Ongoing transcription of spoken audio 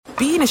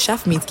being a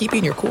chef means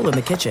keeping your cool in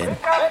the kitchen.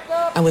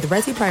 And with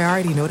Resi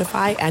Priority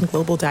Notify and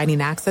Global Dining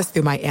Access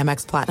through my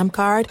Amex Platinum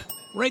card,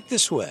 right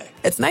this way.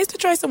 It's nice to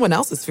try someone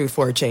else's food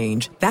for a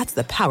change. That's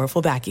the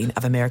powerful backing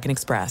of American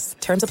Express.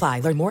 Terms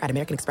apply. Learn more at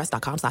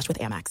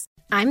americanexpress.com/withAmex.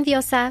 I'm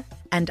Diosa.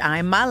 And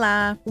I'm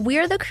Mala.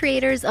 We're the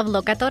creators of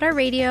Locatora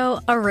Radio,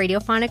 a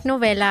radiophonic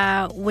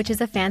novela, which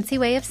is a fancy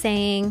way of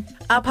saying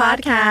a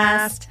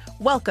podcast.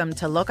 Welcome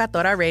to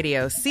Locatora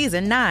Radio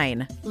Season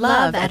 9.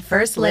 Love at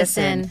First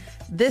Listen.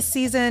 This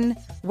season,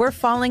 we're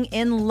falling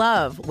in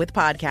love with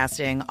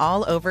podcasting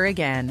all over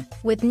again.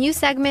 With new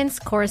segments,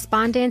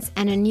 correspondence,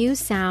 and a new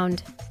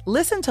sound.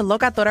 Listen to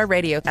Locatora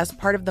Radio as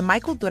part of the My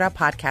Cultura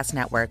Podcast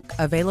Network.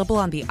 Available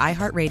on the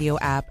iHeartRadio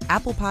app,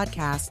 Apple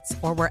Podcasts,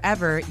 or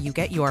wherever you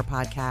get your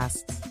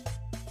podcasts.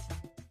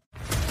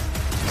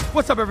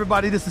 What's up,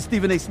 everybody? This is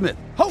Stephen A. Smith,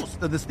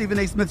 host of the Stephen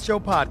A. Smith Show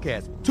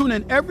podcast. Tune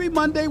in every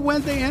Monday,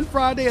 Wednesday, and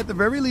Friday at the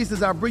very least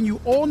as I bring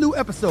you all new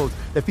episodes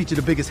that feature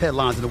the biggest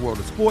headlines in the world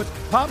of sports,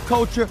 pop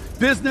culture,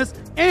 business,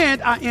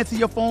 and I answer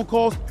your phone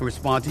calls and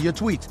respond to your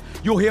tweets.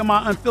 You'll hear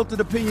my unfiltered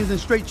opinions and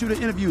straight-shooter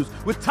interviews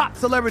with top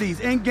celebrities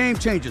and game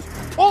changers.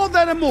 All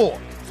that and more.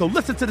 So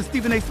listen to the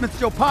Stephen A. Smith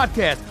Show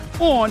podcast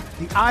on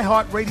the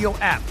iHeartRadio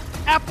app,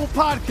 Apple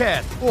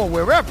Podcasts, or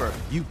wherever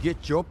you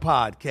get your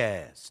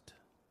podcast.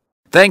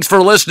 Thanks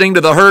for listening to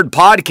the Herd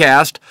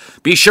Podcast.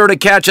 Be sure to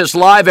catch us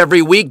live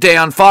every weekday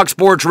on Fox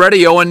Sports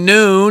Radio at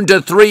noon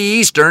to 3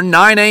 Eastern,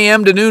 9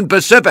 a.m. to noon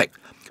Pacific.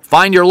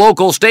 Find your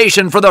local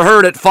station for the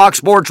Herd at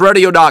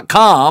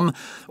foxsportsradio.com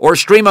or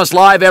stream us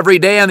live every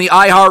day on the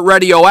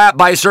iHeartRadio app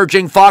by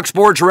searching Fox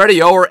Sports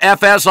Radio or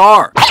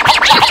FSR. Now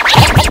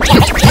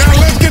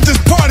let's get this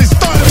party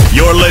started.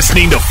 You're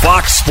listening to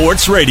Fox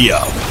Sports Radio.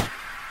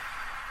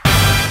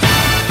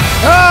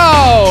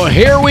 Oh,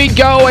 here we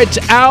go. It's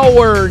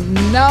hour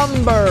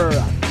number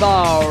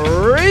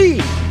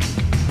 3.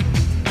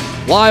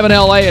 Live in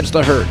L.A., it's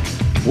the Herd.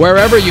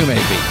 Wherever you may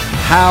be,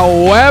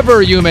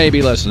 however you may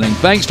be listening,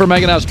 thanks for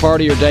making us part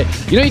of your day.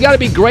 You know, you got to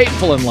be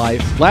grateful in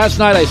life. Last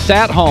night I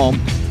sat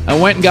home, I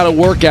went and got a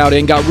workout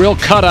in, got real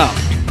cut up,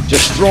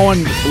 just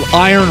throwing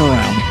iron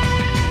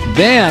around.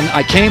 Then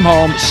I came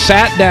home,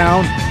 sat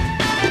down,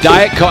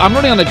 Diet Coke. I'm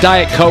running on the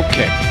Diet Coke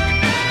kick.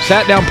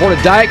 Sat down, poured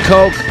a Diet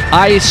Coke,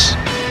 ice,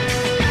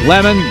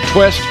 lemon,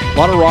 twist, a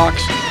lot of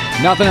rocks,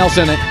 nothing else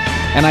in it.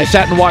 And I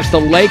sat and watched the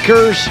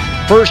Lakers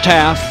first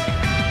half,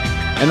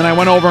 and then I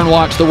went over and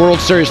watched the World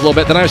Series a little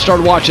bit. Then I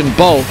started watching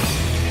both.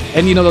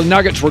 And, you know, the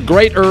Nuggets were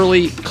great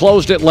early,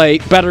 closed it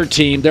late, better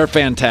team. They're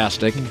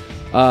fantastic.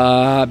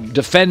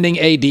 Defending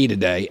AD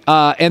today.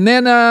 And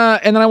then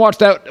I watched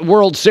that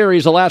World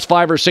Series, the last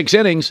 5 or 6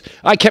 innings.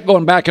 I kept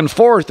going back and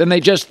forth, and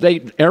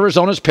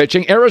Arizona's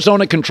pitching.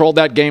 Arizona controlled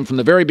that game from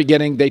the very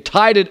beginning. They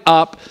tied it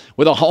up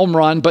with a home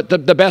run, but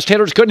the best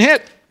hitters couldn't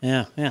hit.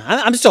 Yeah.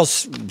 I'm still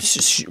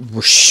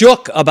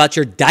shook about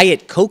your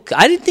Diet Coke.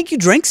 I didn't think you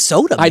drank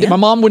soda, man. My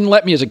mom wouldn't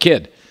let me as a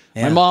kid.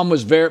 Yeah. My mom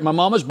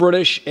was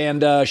British,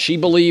 and she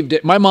believed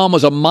it. My mom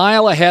was a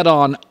mile ahead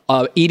on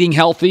eating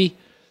healthy.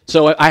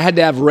 So I had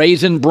to have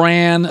Raisin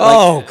Bran.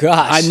 Oh,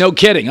 gosh. No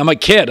kidding. I'm a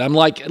kid. I'm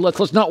like,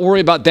 let's not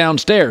worry about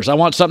downstairs. I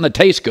want something that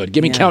tastes good.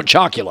 Give me Count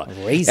Chocula.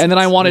 Raisins. And then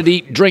I wanted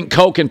to drink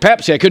Coke and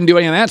Pepsi. I couldn't do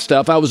any of that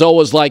stuff. I was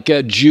always like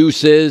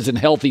juices and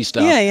healthy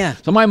stuff. Yeah.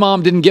 So my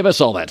mom didn't give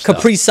us all that stuff.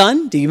 Capri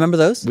Sun? Do you remember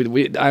those?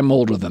 I'm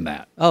older than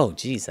that. Oh,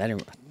 geez. I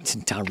didn't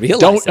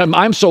realize that.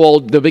 I'm so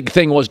old, the big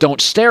thing was don't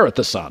stare at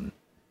the sun.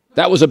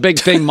 That was a big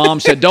thing.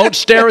 Mom said, don't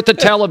stare at the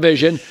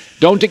television.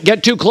 Don't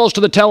get too close to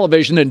the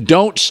television, and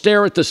don't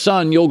stare at the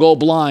sun. You'll go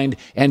blind.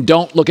 And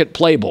don't look at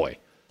Playboy.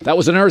 That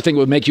was another thing that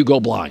would make you go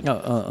blind.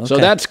 Okay. So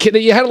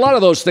you had a lot of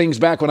those things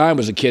back when I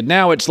was a kid.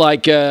 Now it's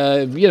like,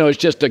 it's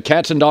just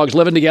cats and dogs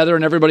living together,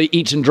 and everybody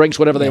eats and drinks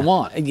whatever they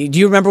want. Do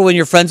you remember when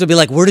your friends would be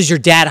like, where does your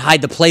dad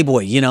hide the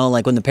Playboy? You know,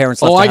 like when the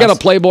parents left the I got house? a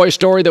Playboy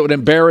story that would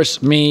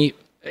embarrass me.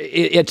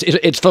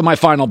 It's for my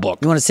final book.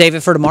 You want to save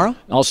it for tomorrow?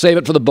 I'll save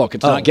it for the book.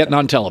 It's not getting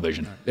on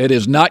television. It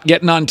is not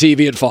getting on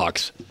TV at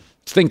Fox.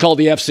 It's a thing called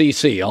the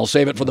FCC. I'll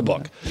save it for the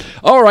book.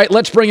 All right,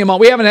 let's bring him on.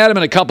 We haven't had him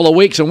in a couple of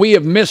weeks, and we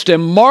have missed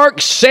him. Mark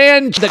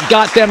Sanchez that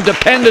got them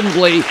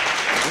dependently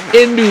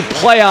into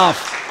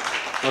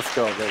playoff Let's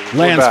go, baby.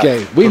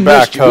 landscape. We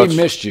missed you. We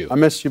missed you. I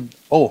missed you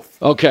both.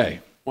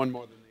 Okay. One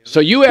more than the other. So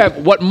you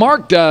have what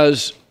Mark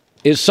does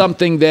is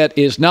something that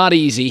is not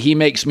easy. He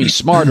makes me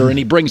smarter, and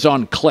he brings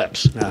on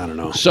clips. I don't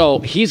know. So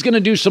he's going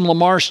to do some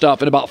Lamar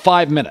stuff in about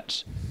 5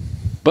 minutes.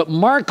 But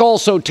Mark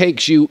also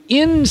takes you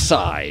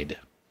inside,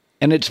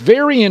 and it's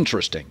very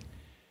interesting.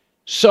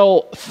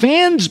 So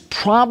fans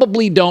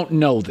probably don't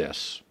know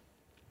this,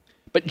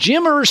 but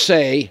Jim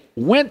Irsay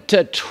went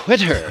to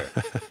Twitter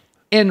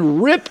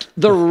and ripped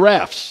the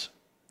refs.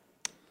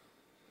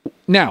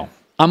 Now,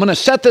 I'm going to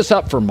set this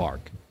up for Mark.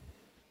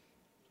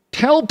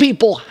 Tell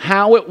people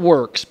how it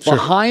works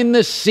behind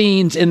the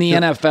scenes in the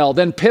NFL,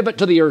 then pivot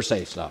to the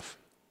Irsay stuff.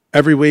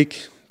 Every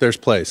week, there's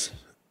plays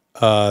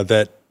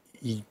that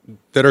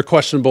are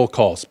questionable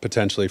calls,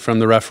 potentially, from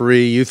the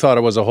referee. You thought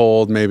it was a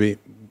hold. Maybe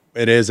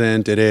it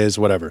isn't. It is,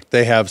 whatever.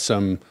 They have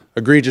some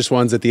egregious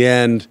ones at the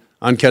end.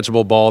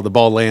 uncatchable ball. The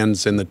ball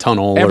lands in the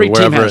tunnel Every or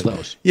wherever. team has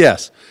those.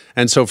 Yes.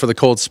 And so for the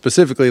Colts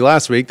specifically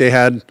last week, they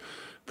had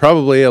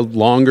probably a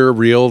longer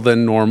reel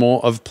than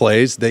normal of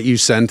plays that you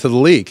send to the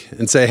league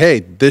and say, hey,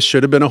 this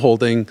should have been a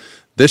holding.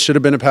 This should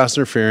have been a pass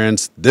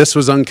interference. This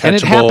was uncatchable. And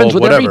it happens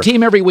with every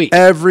team every week.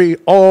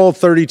 All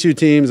 32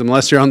 teams,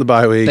 unless you're on the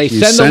bye week, they you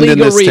send the league in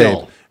this a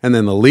reel. tape, and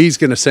then the league's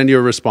going to send you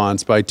a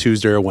response by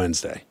Tuesday or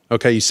Wednesday.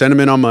 Okay, you send them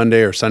in on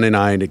Monday or Sunday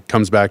night. It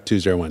comes back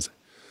Tuesday or Wednesday.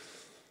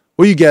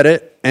 Well, you get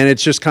it, and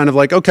it's just kind of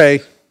like, okay,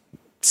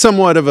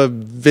 somewhat of a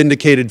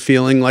vindicated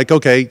feeling, like,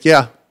 okay,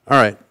 yeah,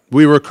 all right,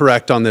 we were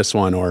correct on this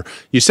one. Or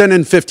you send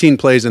in 15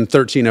 plays and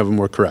 13 of them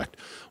were correct.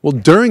 Well,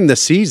 during the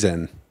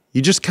season,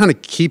 you just kind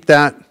of keep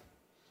that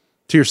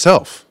to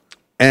yourself.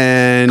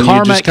 And Karma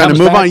you just kind of comes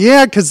move back. on.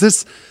 Yeah, because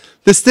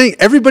this thing,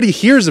 everybody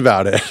hears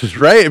about it,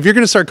 right? If you're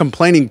going to start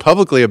complaining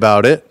publicly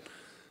about it,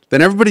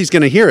 then everybody's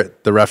going to hear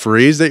it. The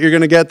referees that you're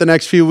going to get the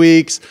next few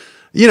weeks.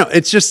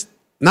 It's just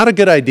not a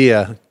good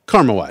idea,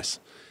 karma-wise.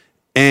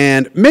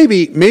 And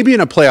maybe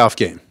in a playoff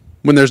game,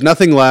 when there's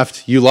nothing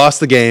left, you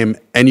lost the game,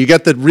 and you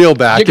get the reel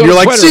back, and you're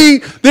like, Twitter. see,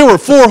 there were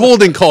 4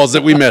 holding calls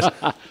that we missed.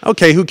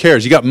 Okay, who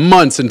cares? You got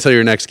months until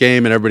your next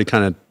game, and everybody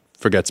kind of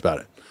forgets about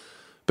it.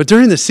 But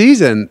during the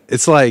season,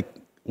 it's like,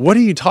 what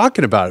are you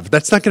talking about?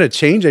 That's not going to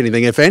change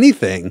anything. If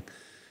anything,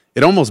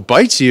 it almost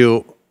bites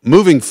you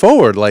moving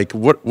forward. Like,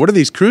 what are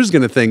these crews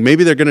going to think?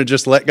 Maybe they're going to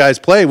just let guys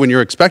play when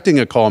you're expecting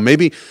a call.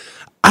 Maybe,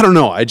 I don't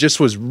know. I just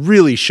was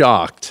really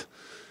shocked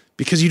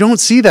because you don't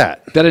see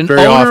that an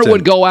very owner often.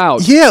 would go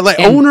out. Yeah, like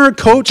and owner,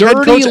 coach, head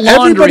dirty coach,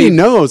 everybody laundry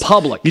knows.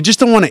 public. You just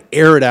don't want to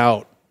air it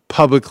out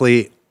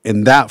publicly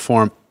in that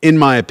form, in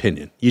my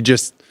opinion. You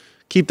just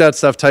keep that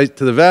stuff tight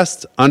to the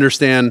vest,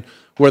 understand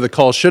where the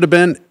call should have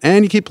been,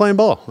 and you keep playing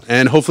ball.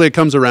 And hopefully it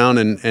comes around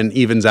and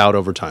evens out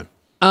over time.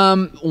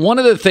 One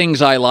of the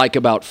things I like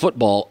about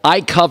football,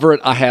 I cover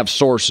it, I have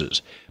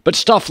sources. But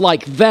stuff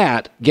like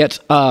that gets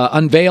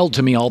unveiled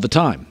to me all the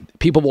time.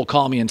 People will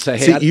call me and say,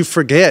 hey, See, you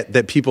forget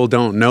that people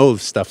don't know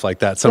stuff like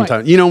that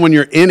sometimes. Right. When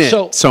you're in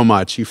it so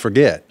much, you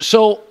forget.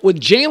 So with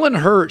Jalen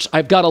Hurts,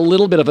 I've got a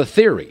little bit of a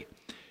theory.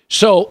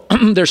 So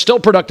they're still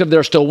productive,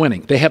 they're still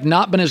winning. They have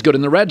not been as good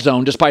in the red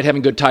zone, despite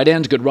having good tight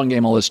ends, good run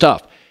game, all this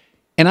stuff.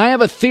 And I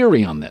have a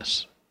theory on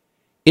this,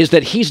 is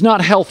that he's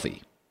not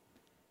healthy.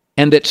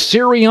 And that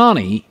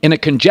Sirianni, in a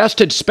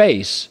congested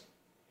space,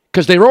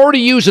 because they're already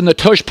using the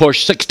tush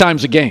push 6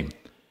 times a game.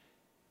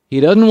 He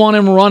doesn't want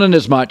him running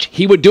as much.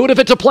 He would do it if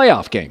it's a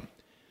playoff game.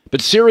 But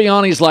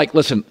Sirianni's like,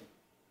 listen,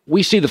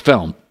 we see the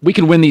film. We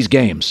can win these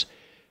games.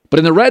 But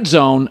in the red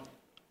zone,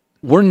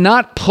 we're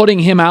not putting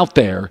him out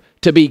there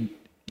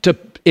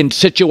in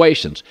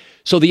situations.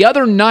 So the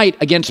other night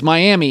against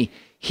Miami,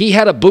 he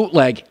had a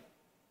bootleg,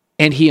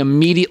 and he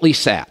immediately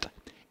sat.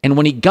 And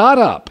when he got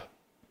up,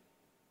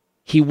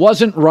 he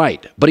wasn't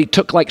right, but he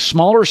took like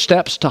smaller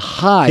steps to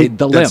hide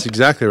the limp. That's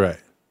exactly right.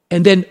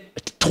 And then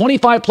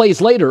 25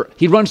 plays later,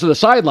 he runs to the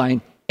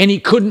sideline, and he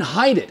couldn't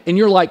hide it. And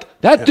you're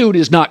like, that dude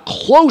is not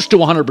close to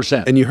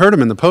 100%. And you heard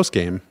him in the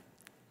postgame.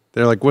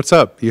 They're like, what's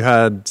up? You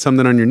had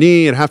something on your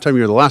knee. At halftime,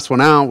 you were the last one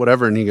out,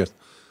 whatever. And he goes,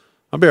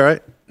 I'll be all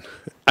right.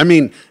 I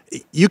mean,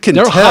 you can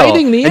tell.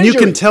 Hiding the and you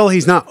injury. can tell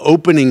he's not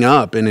opening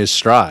up in his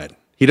stride.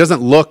 He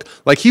doesn't look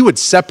like he would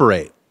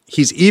separate.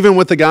 He's even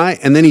with the guy,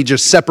 and then he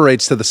just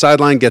separates to the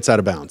sideline, gets out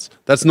of bounds.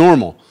 That's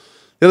normal.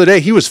 The other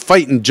day, he was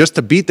fighting just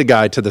to beat the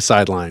guy to the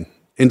sideline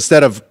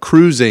instead of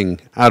cruising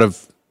out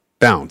of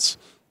bounds.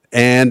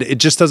 And it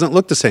just doesn't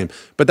look the same.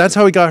 But that's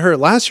how he got hurt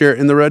last year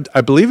in the red.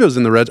 I believe it was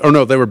in the red. Oh,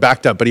 no, they were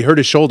backed up, but he hurt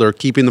his shoulder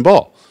keeping the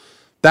ball.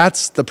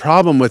 That's the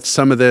problem with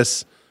some of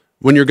this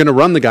when you're going to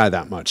run the guy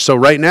that much. So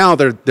right now,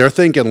 they're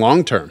thinking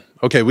long term.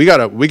 Okay, we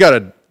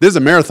gotta. This is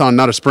a marathon,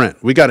 not a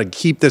sprint. We got to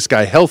keep this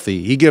guy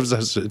healthy. He gives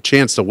us a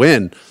chance to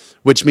win,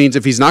 which means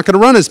if he's not going to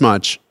run as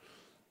much,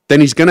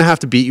 then he's going to have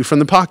to beat you from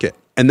the pocket.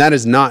 And that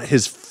is not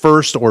his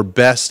first or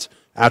best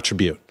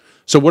attribute.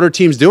 So what are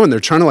teams doing? They're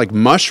trying to like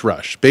mush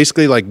rush,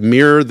 basically like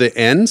mirror the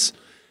ends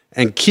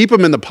and keep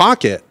him in the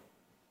pocket.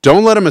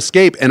 Don't let him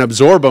escape and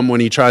absorb him when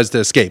he tries to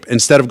escape.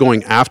 Instead of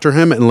going after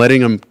him and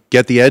letting him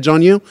get the edge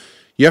on you,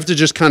 you have to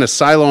just kind of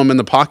silo him in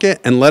the pocket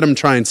and let him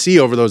try and see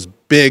over those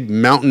big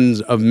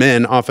mountains of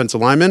men, offensive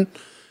linemen,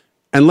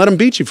 and let him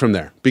beat you from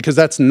there because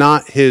that's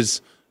not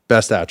his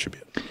best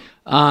attribute.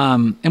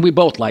 And we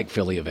both like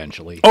Philly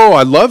eventually. Oh,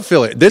 I love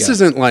Philly. This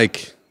isn't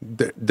like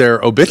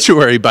their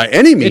obituary by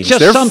any means.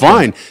 They're something.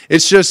 fine.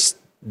 It's just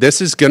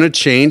this is going to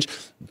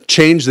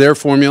change their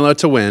formula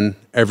to win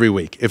every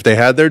week. If they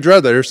had their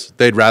druthers,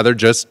 they'd rather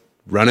just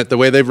run it the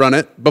way they've run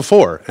it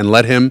before and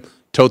let him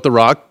tote the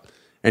rock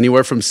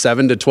anywhere from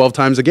 7 to 12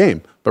 times a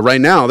game. But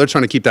right now, they're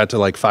trying to keep that to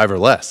like 5 or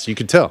less. You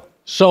could tell.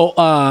 So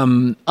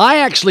I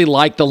actually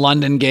like the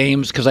London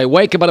games because I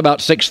wake up at about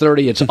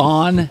 6:30. It's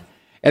on.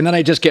 And then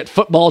I just get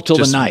football till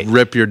Just the night.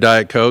 Rip your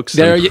Diet Cokes.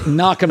 There, you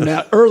knock them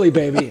down early,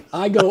 baby.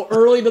 I go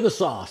early to the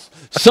sauce.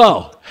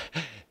 So,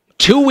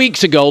 2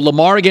 weeks ago,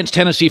 Lamar against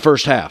Tennessee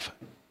first half.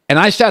 And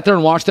I sat there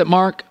and watched it,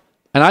 Mark,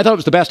 and I thought it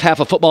was the best half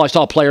of football I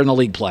saw a player in the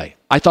league play.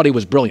 I thought he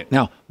was brilliant.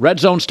 Now,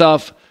 red zone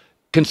stuff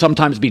can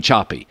sometimes be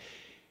choppy.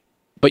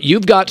 but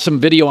you've got some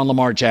video on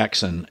Lamar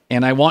Jackson,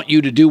 and I want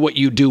you to do what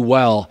you do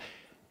well.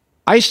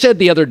 I said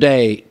the other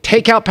day,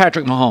 take out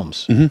Patrick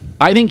Mahomes. Mm-hmm.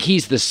 I think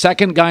he's the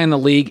second guy in the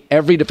league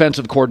every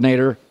defensive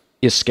coordinator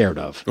is scared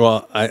of.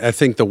 Well, I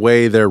think the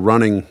way they're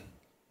running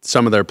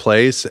some of their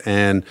plays,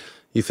 and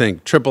you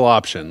think triple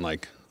option,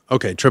 like,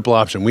 okay, triple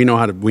option. We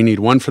need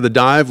one for the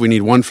dive, we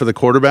need one for the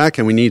quarterback,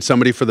 and we need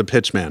somebody for the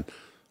pitch man.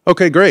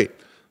 Okay, great.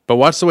 But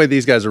watch the way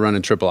these guys are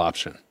running triple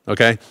option,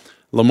 okay?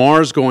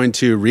 Lamar's going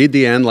to read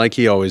the end like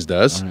he always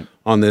does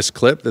on this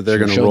clip that they're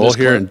going to roll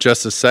here in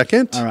just a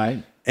second. All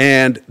right.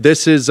 And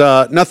this is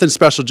nothing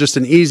special, just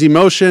an easy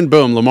motion.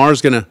 Boom,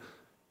 Lamar's going to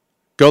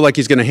go like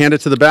he's going to hand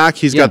it to the back.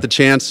 He's got the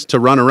chance to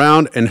run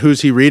around. And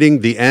who's he reading?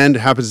 The end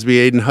happens to be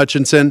Aiden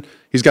Hutchinson.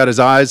 He's got his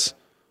eyes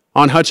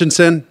on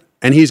Hutchinson,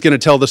 and he's going to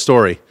tell the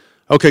story.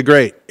 Okay,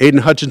 great. Aiden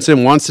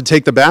Hutchinson wants to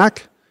take the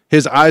back.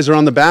 His eyes are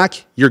on the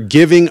back. You're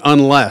giving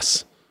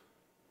unless.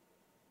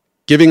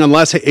 Giving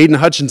unless Aiden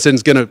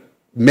Hutchinson's going to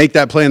make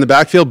that play in the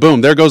backfield.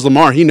 Boom, there goes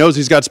Lamar. He knows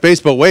he's got space,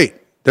 but wait,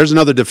 there's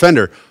another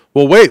defender.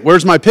 Well, wait,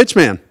 where's my pitch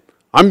man?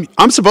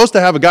 I'm supposed to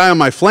have a guy on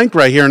my flank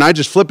right here, and I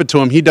just flip it to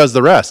him. He does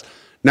the rest.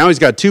 Now he's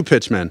got two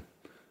pitchmen,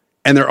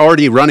 and they're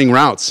already running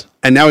routes.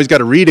 And now he's got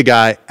to read a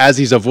guy as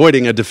he's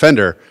avoiding a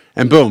defender,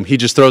 and boom, he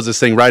just throws this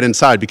thing right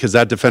inside because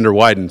that defender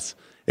widens.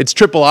 It's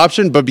triple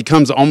option, but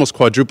becomes almost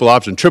quadruple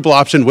option. Triple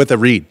option with a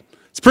read.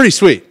 It's pretty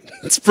sweet.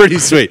 It's pretty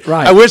sweet.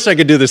 Right. I wish I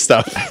could do this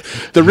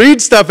stuff. The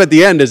read stuff at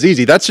the end is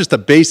easy. That's just a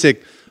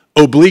basic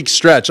oblique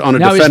stretch on a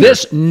defender. Now, is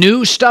this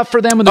new stuff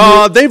for them?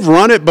 They've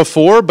run it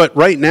before, but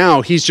right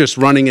now he's just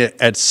running it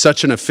at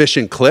such an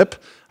efficient clip.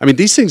 I mean,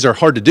 these things are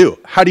hard to do.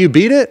 How do you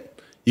beat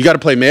it? You got to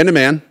play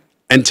man-to-man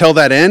until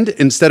that end.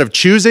 Instead of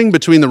choosing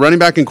between the running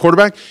back and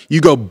quarterback,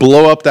 you go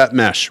blow up that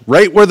mesh.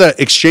 Right where the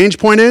exchange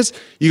point is,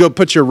 you go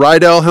put your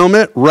Rydell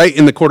helmet right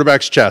in the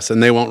quarterback's chest,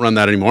 and they won't run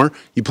that anymore.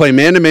 You play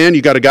man-to-man,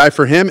 you got a guy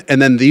for him,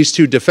 and then these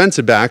two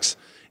defensive backs,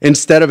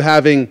 instead of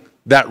having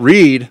that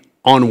read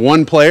on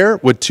one player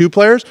with two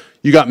players,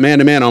 you got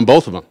man-to-man on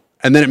both of them,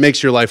 and then it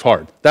makes your life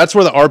hard. That's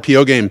where the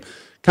RPO game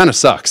kind of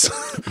sucks.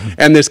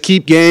 And this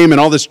keep game and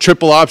all this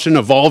triple option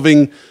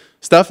evolving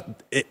stuff,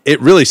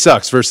 it really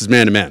sucks versus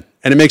man-to-man.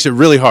 And it makes it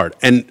really hard.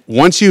 And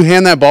once you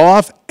hand that ball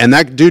off and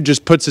that dude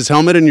just puts his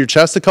helmet in your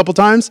chest a couple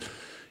times,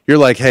 you're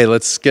like, hey,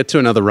 let's get to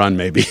another run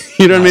maybe.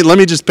 You know what I mean? Let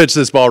me just pitch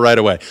this ball right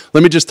away.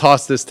 Let me just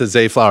toss this to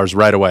Zay Flowers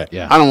right away.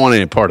 Yeah. I don't want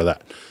any part of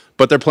that.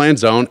 But they're playing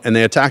zone, and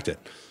they attacked it.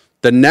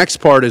 The next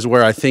part is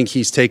where I think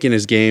he's taking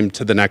his game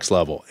to the next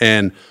level.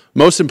 And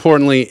most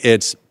importantly,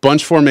 it's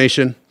bunch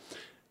formation,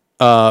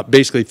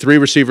 basically three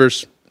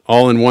receivers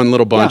all in one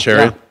little bunch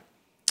area.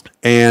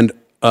 Yeah.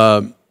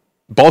 And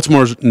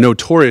Baltimore's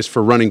notorious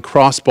for running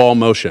cross-ball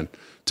motion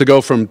to go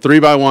from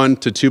 3x1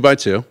 to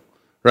 2x2,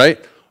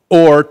 right?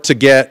 Or to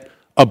get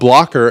a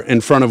blocker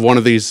in front of one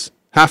of these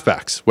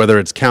halfbacks, whether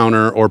it's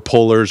counter or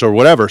pullers or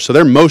whatever. So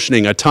they're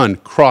motioning a ton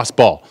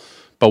cross-ball.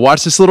 But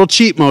watch this little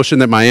cheat motion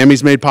that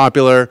Miami's made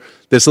popular,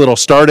 this little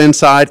start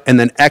inside and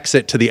then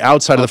exit to the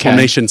outside of the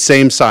formation,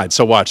 same side.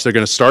 So watch, they're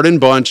going to start in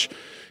bunch.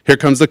 Here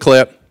comes the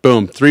clip.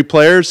 Boom, 3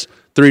 players,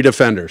 3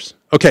 defenders.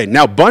 Okay,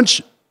 now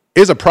bunch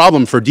is a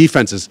problem for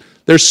defenses.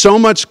 There's so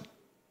much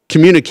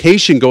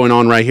communication going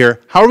on right here.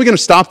 How are we going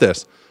to stop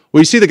this? Well,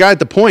 you see the guy at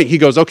the point, he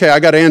goes, okay, I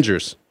got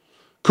Andrews.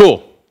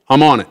 Cool,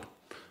 I'm on it.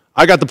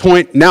 I got the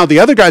point. Now the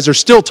other guys are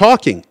still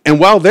talking.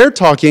 And while they're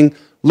talking,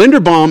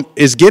 Linderbaum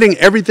is getting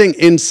everything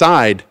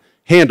inside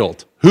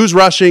handled. Who's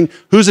rushing?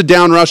 Who's a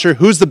down rusher?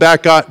 Who's the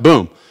back guy?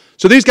 Boom.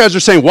 So these guys are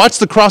saying, watch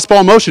the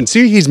cross-ball motion.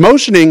 See, he's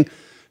motioning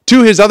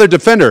to his other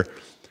defender.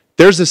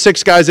 There's the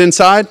 6 guys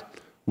inside.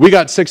 We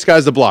got 6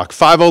 guys to block.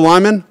 5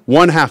 O-linemen,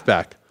 1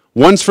 halfback.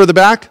 One's for the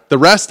back. The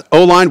rest,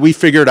 O-line, we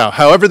figure it out.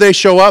 However they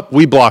show up,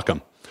 we block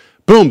them.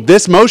 Boom,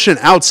 this motion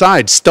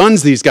outside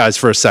stuns these guys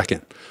for a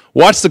second.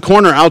 Watch the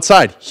corner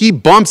outside. He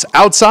bumps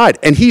outside,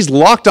 and he's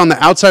locked on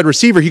the outside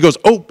receiver. He goes,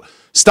 oh,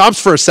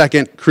 stops for a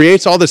second,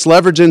 creates all this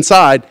leverage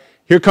inside.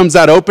 Here comes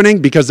that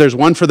opening because there's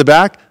one for the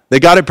back. They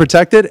got it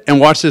protected, and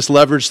watch this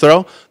leverage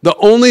throw. The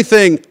only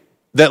thing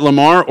that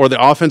Lamar or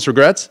the offense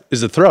regrets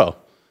is the throw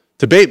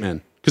to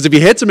Bateman. Because if he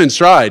hits him in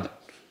stride,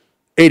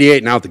 88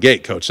 and out the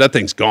gate, coach, that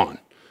thing's gone.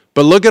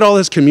 But look at all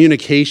this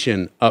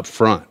communication up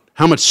front,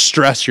 how much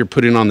stress you're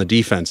putting on the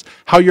defense,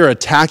 how you're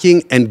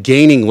attacking and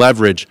gaining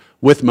leverage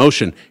with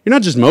motion. You're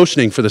not just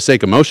motioning for the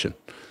sake of motion.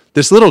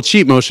 This little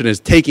cheat motion is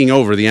taking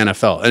over the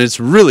NFL, and it's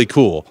really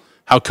cool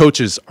how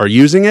coaches are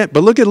using it.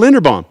 But look at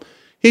Linderbaum.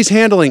 He's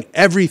handling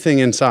everything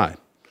inside.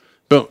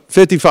 Boom,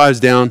 55's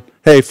down.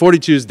 Hey,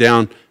 42's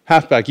down.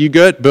 Halfback, you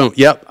good? Boom,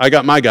 yep, I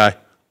got my guy.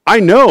 I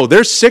know,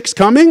 there's 6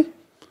 coming.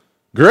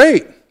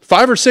 Great.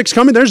 5 or 6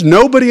 coming. There's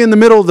nobody in the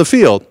middle of the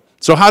field.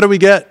 So how do we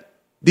get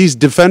these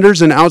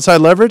defenders in outside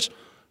leverage?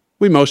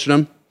 We motion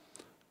them,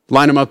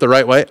 line them up the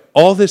right way.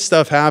 All this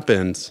stuff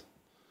happens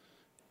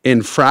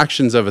in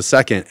fractions of a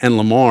second, and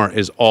Lamar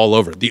is all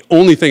over. The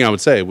only thing I would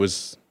say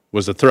was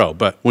a throw.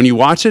 But when you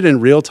watch it in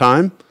real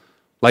time,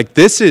 like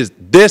this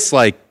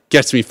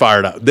gets me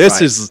fired up.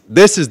 This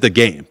is the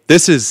game.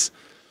 This is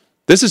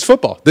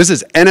football. This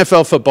is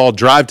NFL football,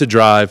 drive to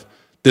drive.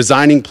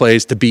 designing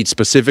plays to beat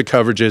specific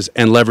coverages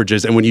and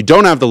leverages. And when you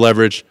don't have the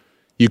leverage,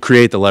 you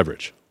create the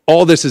leverage.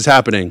 All this is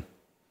happening.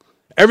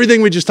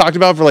 Everything we just talked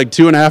about for like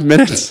 2.5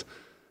 minutes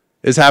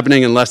is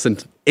happening in less than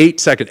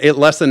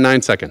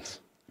 9 seconds.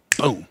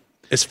 Boom.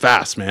 It's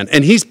fast, man.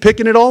 And he's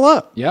picking it all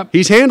up. Yep.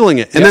 He's handling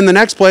it. And then the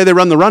next play, they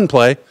run the run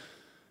play,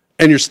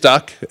 and you're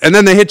stuck. And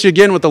then they hit you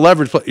again with the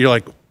leverage play. You're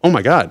like, oh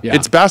my God. Yeah.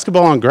 It's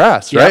basketball on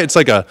grass, right? It's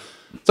like a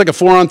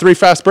 4-on-3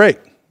 fast break.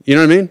 You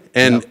know what I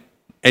mean?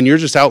 And you're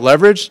just out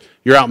leveraged,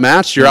 you're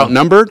outmatched, you're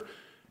outnumbered,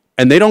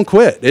 and they don't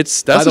quit.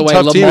 That's a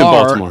tough team in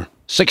Baltimore.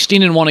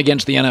 16-1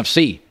 against the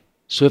NFC.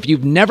 So if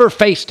you've never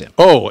faced him,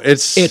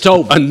 it's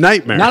over. A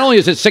nightmare. Not only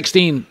is it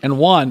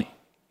 16-1,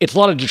 it's a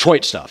lot of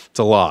Detroit stuff. It's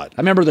a lot.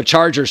 I remember the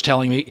Chargers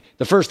telling me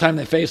the first time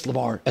they faced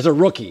Lamar as a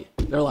rookie,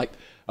 they're like,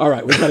 all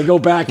right, we've got to go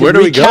back and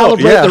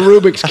recalibrate the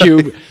Rubik's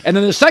Cube. And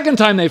then the second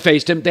time they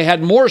faced him, they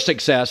had more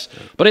success.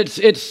 But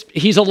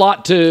he's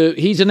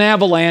an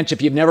avalanche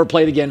if you've never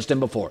played against him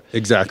before.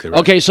 Exactly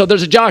right. Okay, so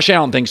there's a Josh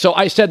Allen thing. So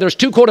I said there's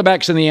 2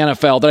 quarterbacks in the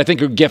NFL that I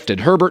think are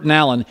gifted, Herbert and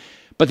Allen,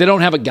 but they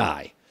don't have a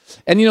guy.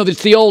 And,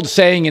 it's the old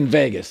saying in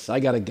Vegas, I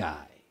got a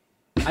guy.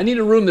 I need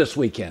a room this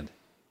weekend.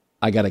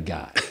 I got a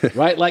guy,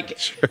 right? Like,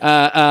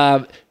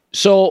 sure.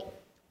 So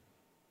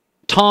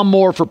Tom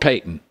Moore for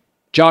Peyton,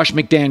 Josh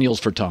McDaniels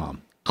for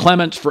Tom,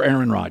 Clements for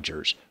Aaron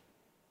Rodgers,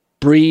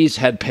 Breeze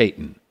had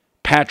Peyton,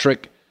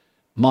 Patrick,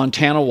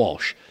 Montana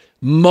Walsh.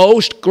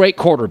 Most great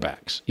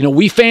quarterbacks.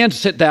 We fans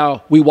sit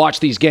down, we watch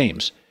these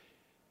games.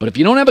 But if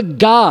you don't have a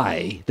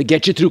guy that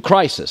gets you through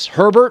crisis,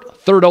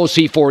 Herbert,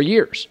 3rd OC 4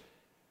 years.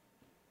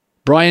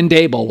 Brian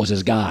Daboll was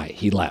his guy.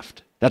 He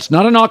left. That's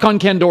not a knock on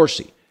Ken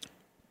Dorsey.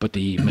 But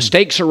the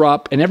mistakes are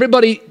up, and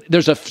everybody,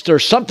 there's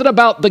something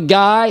about the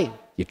guy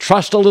you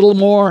trust a little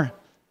more.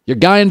 Your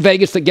guy in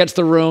Vegas that gets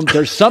the room,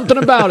 there's something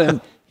about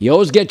him. He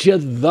always gets you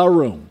the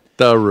room.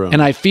 The room.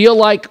 And I feel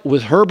like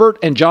with Herbert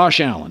and Josh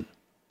Allen,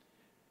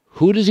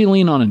 who does he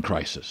lean on in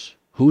crisis?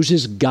 Who's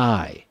his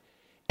guy?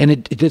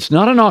 And it's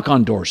not a knock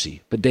on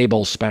Dorsey, but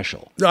Daboll's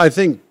special. I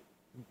think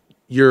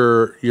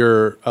the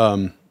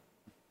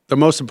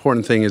most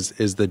important thing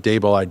is the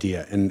Daboll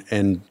idea.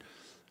 And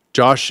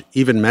Josh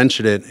even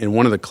mentioned it in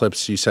one of the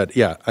clips. You said,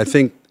 I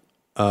think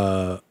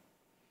I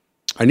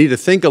need to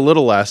think a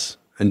little less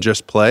and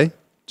just play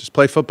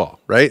football,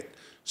 right?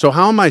 So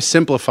how am I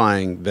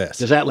simplifying this?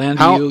 Does that land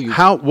to you?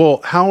 How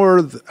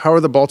are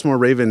the Baltimore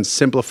Ravens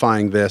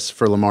simplifying this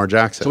for Lamar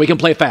Jackson? So we can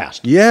play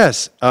fast.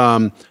 Yes.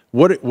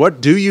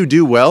 What do you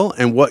do well,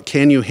 and what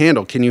can you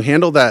handle? Can you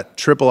handle that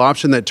triple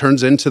option that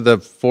turns into the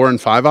 4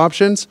 and 5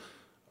 options?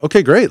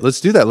 Okay, great.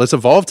 Let's do that. Let's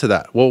evolve to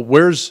that. Well,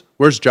 where's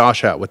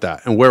Josh at with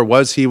that? And where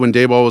was he when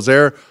Daboll was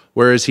there?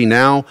 Where is he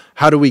now?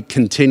 How do we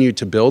continue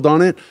to build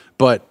on it?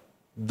 But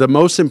the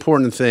most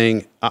important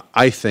thing,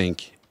 I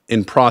think,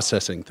 in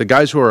processing, the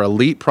guys who are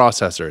elite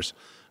processors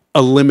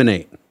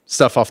eliminate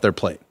stuff off their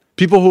plate.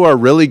 People who are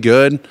really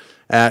good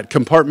at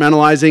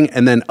compartmentalizing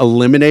and then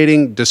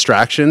eliminating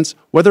distractions,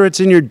 whether it's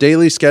in your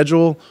daily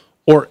schedule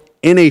or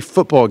in a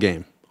football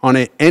game, on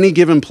any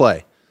given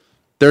play.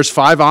 There's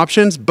 5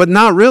 options, but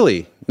not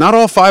really. Not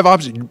all 5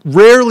 options.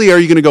 Rarely are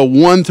you going to go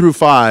 1 through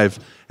 5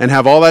 and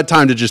have all that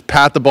time to just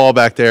pat the ball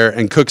back there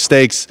and cook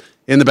steaks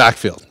in the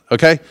backfield,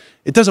 okay?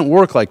 It doesn't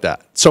work like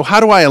that. So how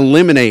do I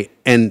eliminate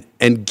and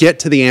get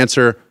to the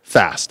answer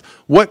fast?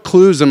 What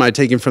clues am I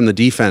taking from the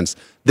defense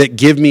that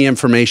give me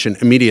information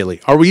immediately?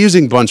 Are we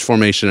using bunch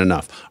formation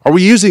enough? Are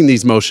we using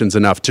these motions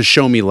enough to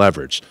show me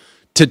leverage,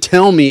 to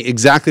tell me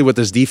exactly what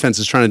this defense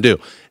is trying to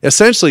do?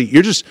 Essentially,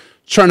 you're just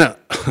trying to,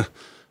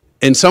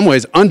 in some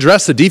ways,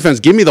 undress the defense,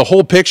 give me the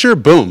whole picture,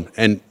 boom,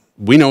 and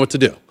we know what to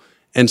do.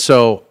 And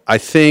so I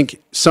think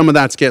some of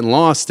that's getting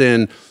lost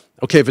in,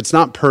 okay, if it's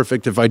not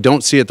perfect, if I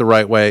don't see it the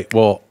right way,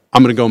 well,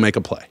 I'm going to go make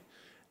a play.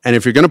 And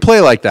if you're going to play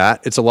like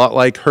that, it's a lot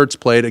like Hurts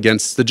played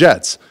against the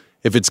Jets.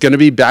 If it's going to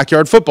be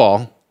backyard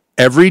football,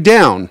 every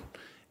down,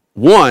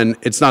 1,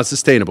 it's not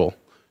sustainable.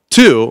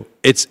 2,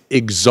 it's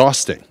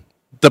exhausting.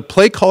 The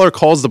play caller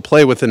calls the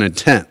play with an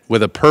intent,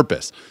 with a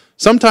purpose.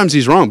 Sometimes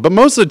he's wrong, but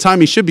most of the time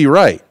he should be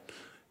right.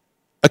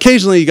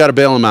 Occasionally you got to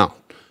bail him out.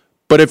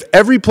 But if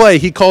every play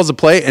he calls a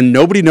play and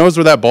nobody knows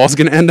where that ball's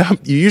going to end up,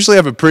 you usually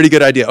have a pretty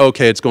good idea.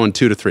 Okay, it's going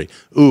 2 to 3.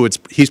 Ooh,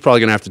 he's probably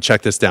going to have to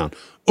check this down.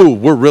 Ooh,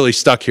 we're really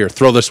stuck here.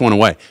 Throw this one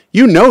away.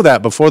 You know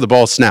that before the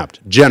ball's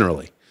snapped,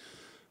 generally.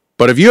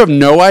 But if you have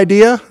no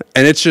idea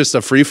and it's just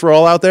a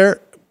free-for-all out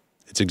there,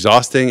 it's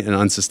exhausting and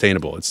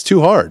unsustainable. It's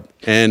too hard,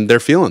 and they're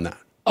feeling that.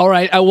 All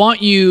right, I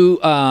want you,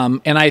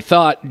 and I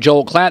thought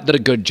Joel Klatt did a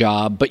good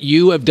job, but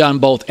you have done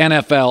both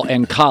NFL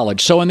and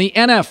college. So in the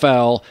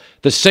NFL,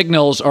 the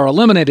signals are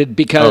eliminated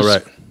because... Oh,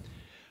 right.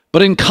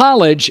 But in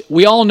college,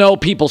 we all know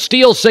people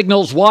steal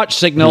signals, watch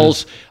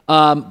signals,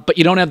 but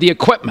you don't have the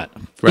equipment.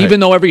 Right. Even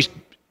though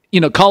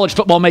college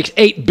football makes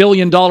 $8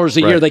 billion a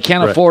year, they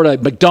can't afford a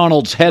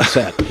McDonald's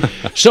headset.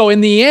 So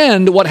in the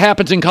end, what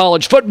happens in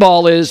college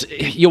football is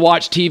you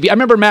watch TV. I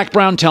remember Mac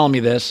Brown telling me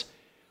this.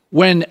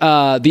 When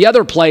the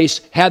other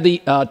place had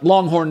the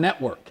Longhorn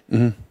Network.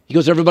 Mm-hmm. He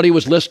goes, everybody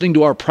was listening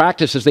to our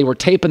practices. They were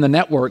taping the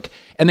network,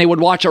 and they would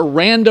watch a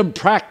random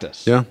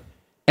practice. Yeah.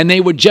 and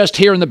they would just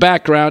hear in the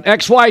background,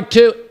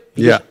 XY2.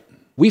 Yeah.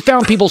 We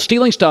found people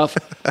stealing stuff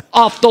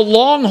off the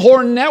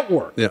Longhorn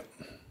Network. Yeah.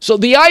 So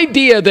the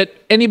idea that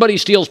anybody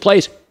steals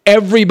plays,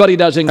 everybody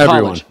does in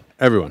college.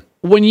 Everyone.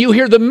 When you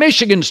hear the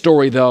Michigan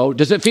story, though,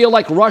 does it feel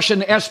like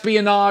Russian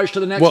espionage to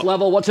the next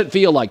level? What's it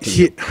feel like to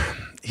you?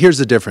 Here's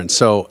the difference.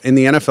 So in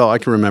the NFL, I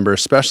can remember,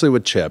 especially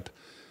with Chip,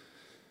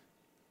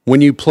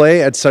 when you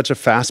play at such a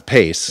fast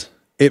pace,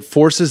 it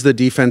forces the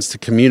defense to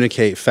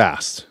communicate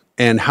fast.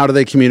 And how do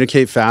they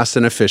communicate fast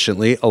and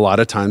efficiently? A lot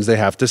of times they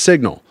have to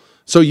signal.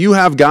 So you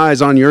have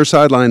guys on your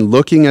sideline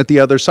looking at the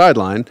other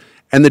sideline,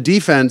 and the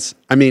defense,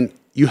 I mean,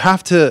 you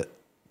have to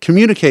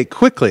communicate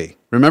quickly.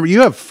 Remember,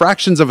 you have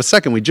fractions of a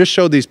second. We just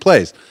showed these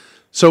plays.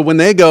 So when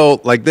they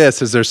go like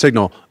this as their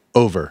signal,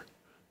 over,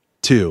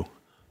 2,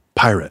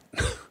 pirate.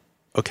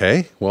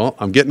 Okay, well,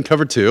 I'm getting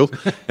cover 2,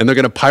 and they're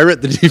going to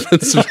pirate the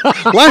defensive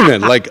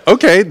lineman. Like,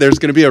 okay, there's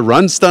going to be a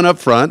run stun up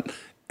front,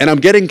 and I'm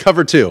getting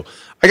cover 2.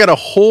 I got a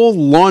whole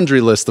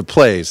laundry list of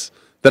plays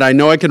that I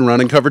know I can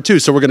run in cover 2.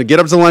 So we're going to get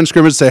up to the line of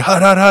scrimmage, say,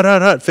 hut, hut, hut,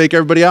 hut, hut, fake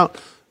everybody out.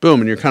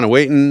 Boom, and you're kind of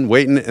waiting,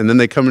 and then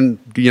they come in,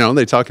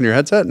 they talk in your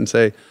headset and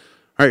say,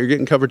 all right, you're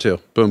getting cover 2.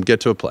 Boom, get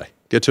to a play.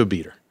 Get to a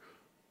beater.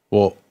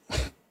 Well,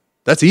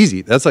 that's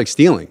easy. That's like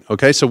stealing,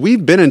 okay? So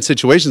we've been in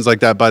situations like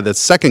that by the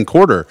second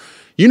quarter.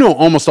 You know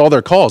almost all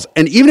their calls.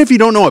 And even if you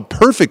don't know it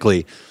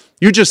perfectly,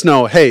 you just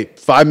know, hey,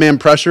 5-man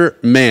pressure,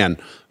 man,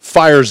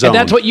 fire zone. And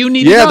that's what you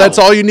need to know. Yeah, that's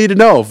all you need to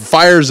know.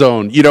 Fire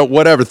zone,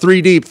 whatever,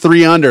 3 deep,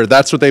 3 under.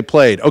 That's what they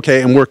played.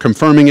 Okay, and we're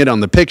confirming it on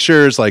the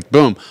pictures. Like,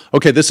 boom.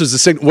 Okay, this is the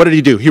signal. What did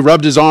he do? He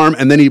rubbed his arm,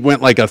 and then he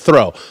went like a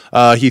throw.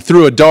 He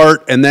threw a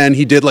dart, and then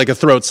he did like a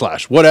throat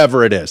slash,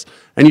 whatever it is.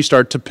 And you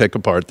start to pick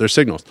apart their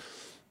signals.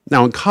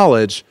 Now, in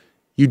college,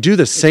 you do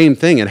the same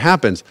thing. It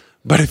happens.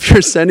 But if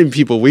you're sending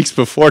people weeks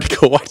before to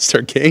go watch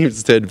their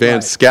games to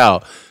advanced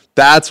scout,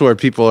 that's where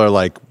people are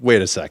like,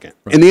 wait a second.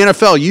 Right. In the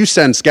NFL, you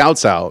send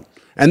scouts out,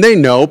 and they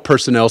know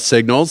personnel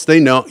signals. They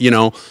know,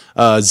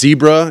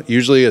 zebra,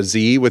 usually a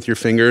Z with your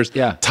fingers.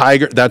 Yeah.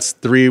 Tiger, that's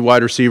 3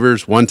 wide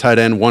receivers, 1 tight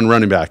end, 1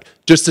 running back,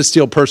 just to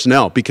steal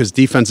personnel because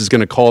defense is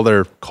going to call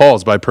their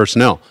calls by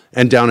personnel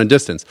and down and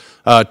distance.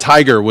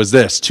 Tiger was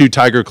this, 2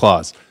 tiger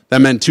claws. That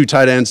meant 2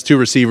 tight ends, 2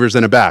 receivers,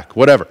 and a back,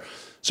 whatever.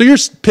 So you're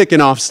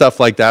picking off stuff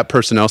like that,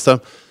 personnel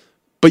stuff.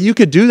 But you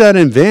could do that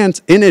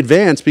in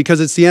advance because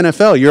it's the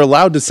NFL. You're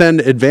allowed to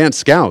send advanced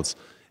scouts.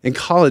 In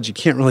college, you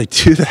can't really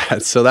do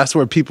that. So that's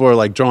where people are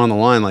like drawing the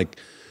line like,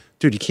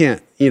 dude, you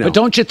can't, But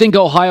don't you think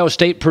Ohio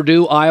State,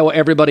 Purdue, Iowa,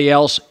 everybody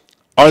else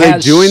are they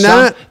doing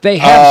that? They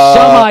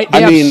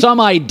have some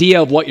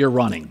idea of what you're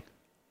running.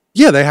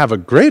 Yeah, they have a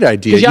great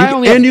idea.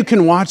 You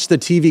can watch the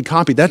TV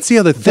copy. That's the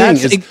other thing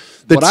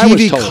the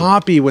TV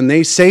copy when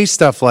they say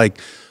stuff like,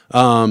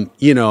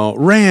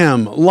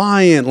 Ram,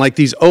 Lion, like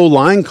these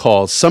O-line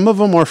calls. Some of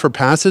them are for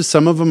passes,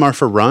 some of them are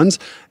for runs,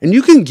 and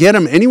you can get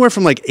them anywhere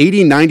from like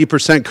 80,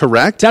 90%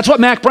 correct. That's what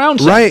Mac Brown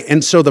said. Right,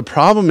 and so the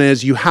problem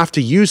is you have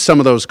to use some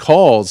of those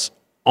calls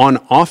on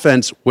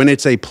offense when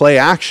it's a play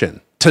action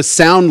to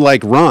sound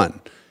like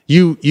run.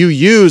 You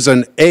use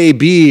an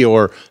A-B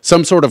or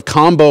some sort of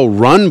combo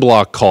run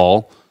block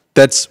call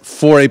that's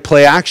for a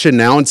play action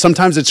now, and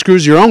sometimes it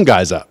screws your own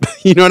guys up.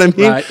 You know what I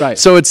mean? Right.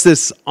 So it's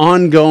this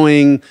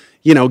ongoing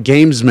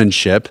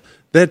gamesmanship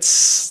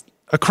that's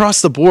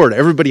across the board.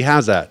 Everybody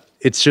has that.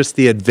 It's just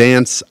the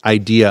advanced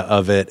idea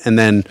of it. And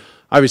then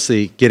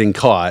obviously getting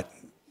caught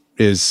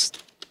is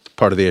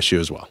part of the issue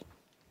as well.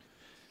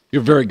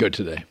 You're very good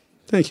today.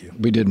 Thank you.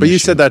 We did. But you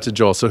said that to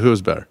Joel, so who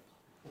was better?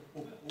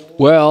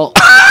 Well,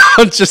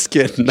 I'm just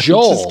kidding.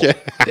 Joel.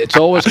 It's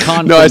always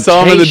confrontation. No, I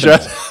saw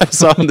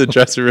him in the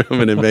dressing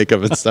room and in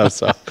makeup and stuff.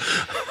 So,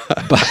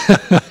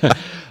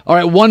 all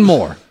right, one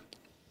more.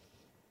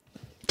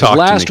 Talk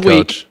last to me,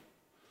 week, Coach.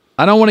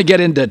 I don't want to get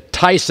into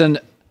Tyson.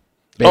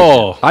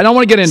 Oh, I don't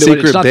want to get into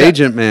secret it. Secret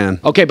agent, man.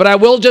 Okay, but I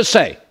will just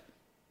say,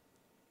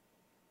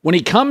 when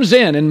he comes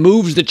in and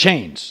moves the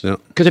chains,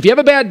 because if you have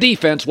a bad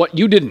defense,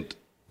 you didn't.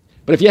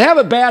 But if you have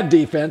a bad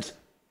defense,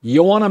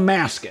 you want to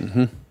mask it.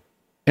 Mm-hmm.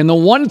 And the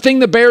one thing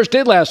the Bears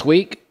did last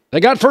week, they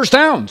got first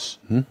downs.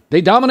 Mm-hmm.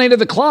 They dominated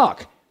the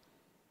clock.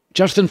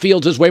 Justin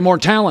Fields is way more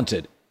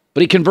talented,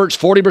 but he converts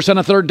 40%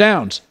 of third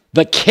downs.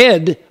 The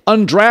kid,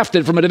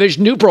 undrafted from a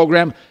Division II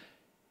program,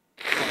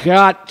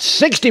 got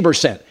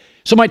 60%.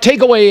 So my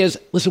takeaway is,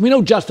 listen, we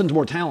know Justin's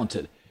more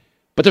talented,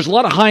 but there's a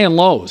lot of high and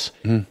lows.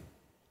 Mm-hmm.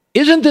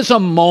 Isn't this a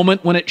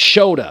moment when it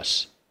showed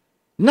us,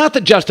 not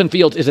that Justin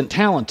Fields isn't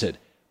talented,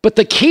 but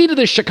the key to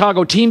this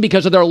Chicago team,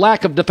 because of their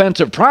lack of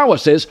defensive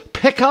prowess, is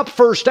pick up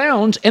first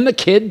downs, and the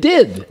kid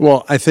did.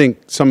 Well, I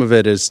think some of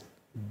it is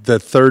the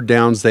third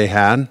downs they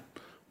had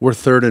were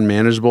third and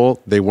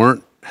manageable. They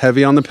weren't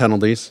heavy on the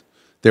penalties.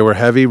 They were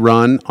heavy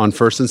run on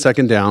first and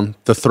second down.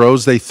 The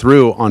throws they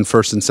threw on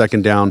first and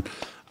second down,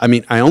 I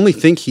mean, I only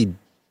think he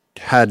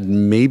had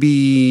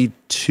maybe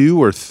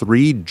 2 or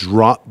 3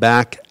 drop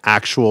back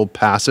actual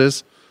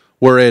passes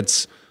where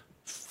it's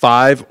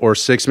 5 or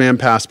 6 man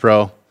pass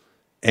pro,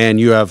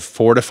 and you have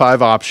 4 to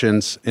 5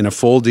 options in a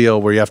full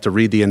deal where you have to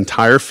read the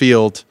entire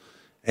field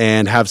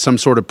and have some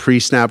sort of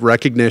pre-snap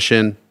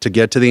recognition to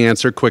get to the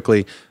answer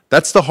quickly.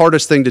 That's the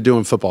hardest thing to do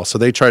in football, so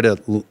they try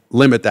to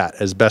limit that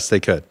as best they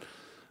could.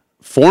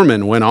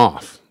 Foreman went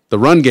off. The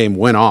run game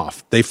went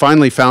off. They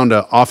finally found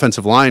an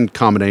offensive line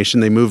combination.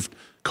 They moved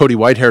Cody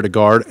Whitehair to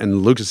guard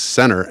and Lucas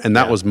center, and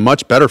that was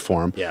much better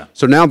for him. Yeah.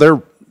 So now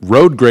they're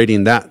road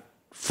grading that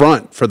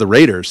front for the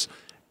Raiders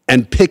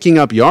and picking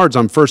up yards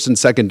on first and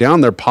second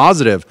down. They're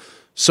positive.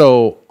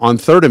 So on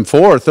 3rd and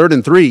 4, 3rd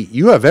and 3,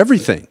 you have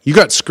everything. You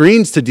got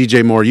screens to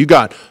DJ Moore. You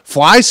got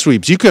fly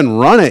sweeps. You can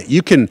run it.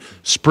 You can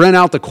sprint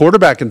out the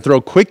quarterback and throw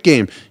quick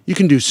game. You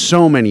can do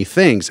so many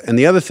things. And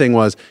the other thing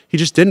was he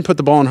just didn't put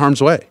the ball in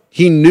harm's way.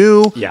 He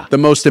knew the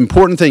most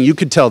important thing. You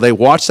could tell they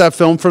watched that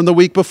film from the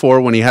week before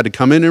when he had to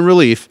come in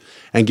relief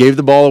and gave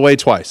the ball away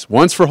twice.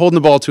 Once for holding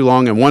the ball too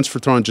long and once for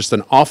throwing just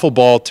an awful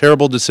ball,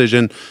 terrible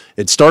decision.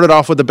 It started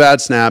off with a bad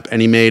snap,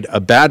 and he made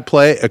a bad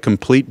play, a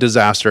complete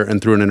disaster,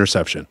 and threw an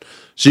interception.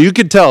 So you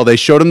could tell they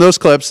showed him those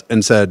clips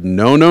and said,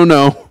 no, no,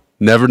 no,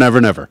 never, never,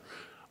 never.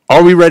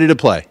 Are we ready to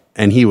play?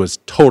 And he was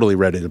totally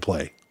ready to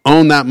play.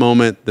 Own that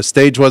moment. The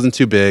stage wasn't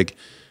too big.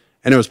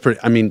 And it was pretty,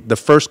 I mean, the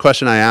first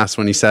question I asked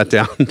when he sat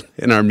down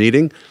in our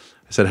meeting,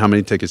 I said, how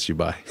many tickets did you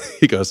buy?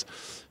 He goes,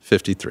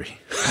 53.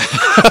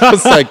 I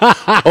was like,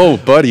 oh,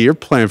 buddy, you're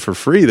playing for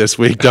free this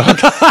week, dog.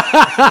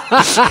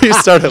 He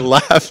started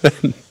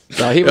laughing.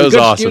 He was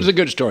awesome. He was a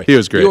good story. He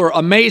was great. You were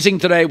amazing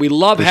today. We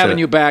love having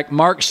you back.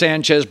 Mark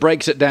Sanchez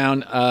breaks it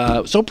down.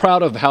 So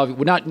proud of how,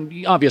 not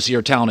obviously you're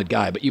a talented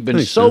guy, but you've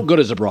been good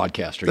as a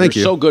broadcaster. Thank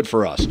you. So good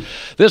for us.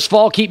 This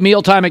fall, keep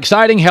mealtime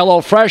exciting.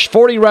 HelloFresh,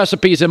 40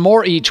 recipes and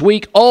more each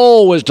week.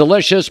 Always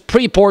delicious,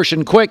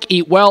 pre-portioned, quick.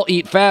 Eat well,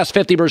 eat fast.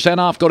 50%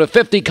 off. Go to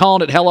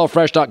 50Colin at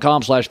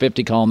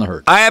HelloFresh.com/50Colin the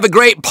Herd. I have a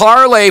great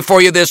parlay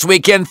for you this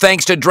weekend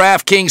thanks to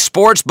DraftKings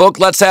Sportsbook.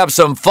 Let's have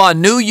some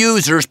fun. New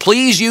users,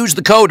 please use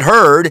the code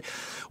HERD.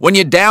 When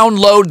you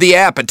download the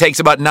app, it takes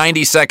about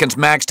 90 seconds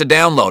max to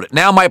download it.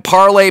 Now my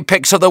parlay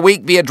picks of the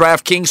week via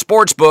DraftKings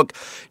Sportsbook.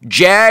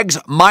 Jags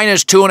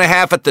minus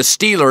 2.5 at the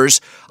Steelers.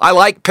 I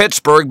like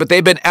Pittsburgh, but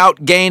they've been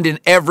outgained in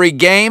every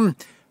game.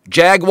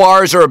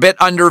 Jaguars are a bit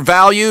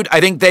undervalued. I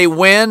think they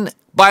win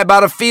by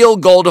about a field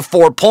goal to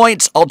 4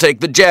 points. I'll take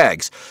the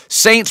Jags.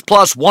 Saints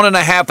plus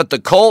 1.5 at the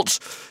Colts.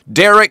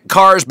 Derek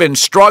Carr's been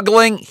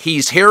struggling.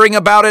 He's hearing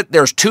about it.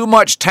 There's too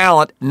much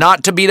talent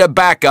not to beat a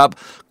backup.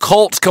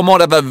 Colts come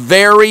out of a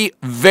very,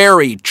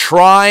 very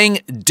trying,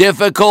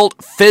 difficult,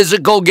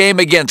 physical game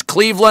against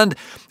Cleveland.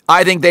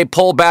 I think they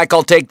pull back.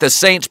 I'll take the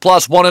Saints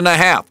plus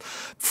 1.5.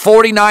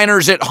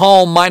 49ers at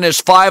home minus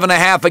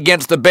 5.5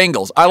 against the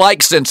Bengals. I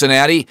like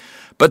Cincinnati,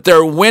 but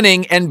they're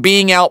winning and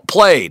being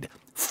outplayed.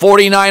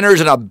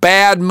 49ers in a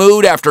bad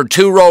mood after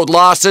 2 road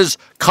losses.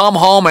 Come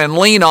home and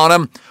lean on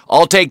them.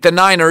 I'll take the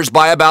Niners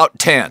by about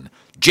 10.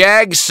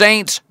 Jags,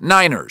 Saints,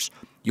 Niners.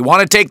 You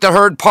want to take the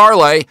Herd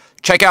parlay?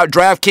 Check out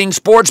DraftKings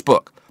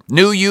Sportsbook.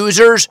 New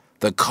users,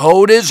 the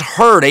code is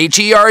HERD,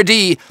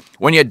 H-E-R-D.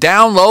 When you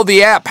download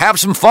the app, have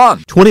some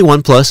fun.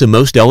 21 plus in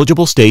most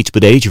eligible states,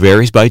 but age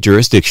varies by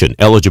jurisdiction.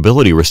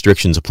 Eligibility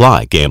restrictions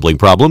apply. Gambling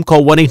problem?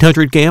 Call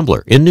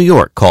 1-800-GAMBLER. In New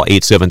York, call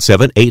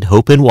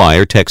 877-8-HOPE-NY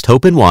or text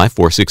HOPE-NY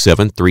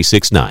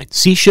 467-369.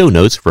 See show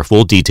notes for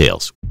full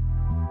details.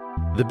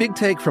 The Big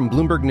Take from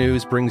Bloomberg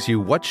News brings you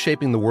what's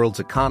shaping the world's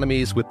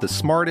economies with the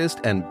smartest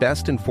and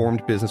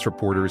best-informed business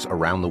reporters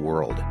around the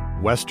world.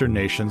 Western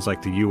nations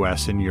like the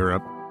U.S. and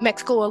Europe.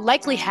 Mexico will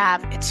likely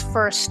have its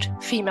first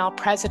female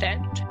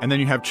president. And then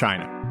you have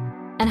China.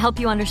 And help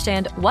you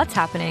understand what's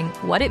happening,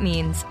 what it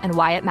means, and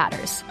why it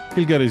matters.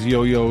 He'll get his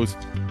yo-yos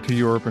to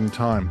Europe in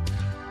time.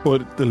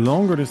 But the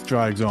longer this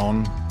drags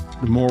on,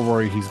 the more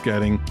worried he's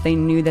getting. They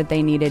knew that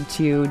they needed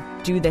to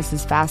do this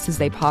as fast as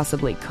they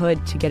possibly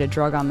could to get a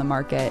drug on the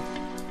market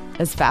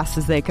as fast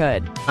as they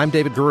could. I'm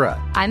David Gura.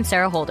 I'm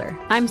Sarah Holder.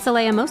 I'm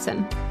Saleha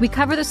Mohsen. We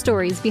cover the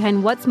stories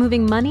behind what's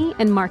moving money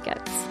and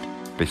markets.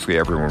 Basically,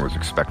 everyone was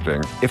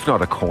expecting, if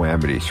not a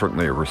calamity,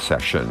 certainly a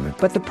recession.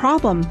 But the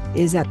problem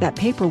is that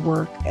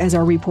paperwork, as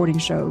our reporting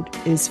showed,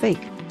 is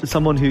fake. As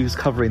someone who's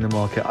covering the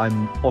market,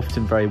 I'm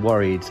often very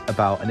worried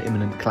about an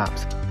imminent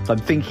collapse. So I'm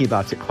thinking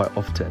about it quite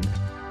often.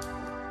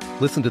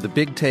 Listen to The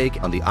Big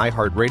Take on the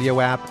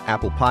iHeartRadio app,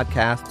 Apple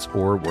Podcasts,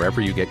 or wherever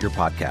you get your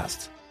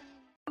podcasts.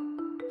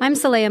 I'm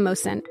Saleha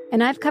Mohsen,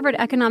 and I've covered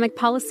economic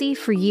policy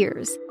for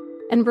years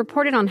and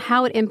reported on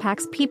how it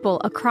impacts people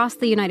across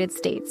the United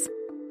States.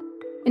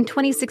 In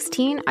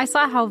 2016, I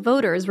saw how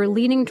voters were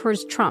leaning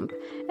towards Trump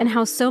and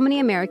how so many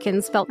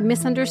Americans felt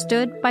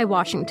misunderstood by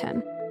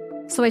Washington.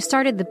 So I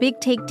started The Big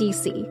Take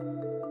DC.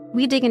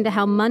 We dig into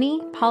how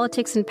money,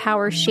 politics, and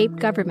power shape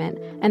government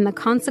and the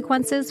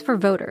consequences for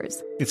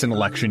voters. It's an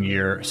election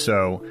year,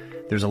 so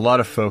there's a lot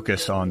of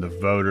focus on the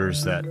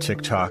voters that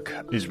TikTok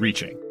is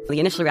reaching. The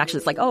initial reaction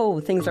is like, oh,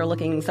 things are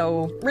looking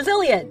so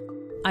resilient.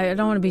 I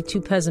don't want to be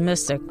too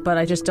pessimistic, but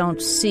I just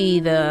don't see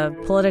the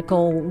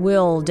political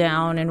will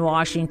down in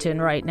Washington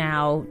right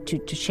now to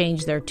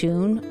change their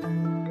tune.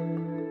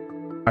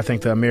 I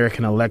think the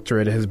American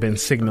electorate has been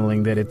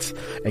signaling that it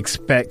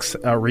expects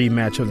a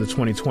rematch of the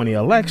 2020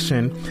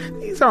 election.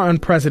 These are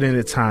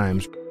unprecedented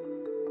times.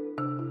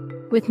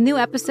 With new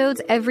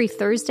episodes every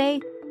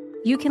Thursday,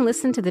 you can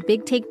listen to The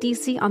Big Take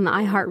DC on the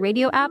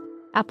iHeartRadio app,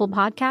 Apple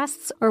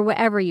Podcasts, or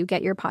wherever you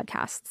get your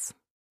podcasts.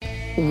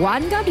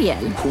 Juan Gabriel.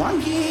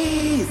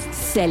 Juanquis.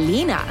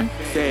 Selena.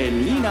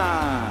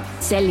 Selena.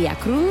 Celia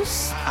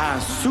Cruz.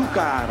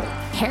 Azúcar.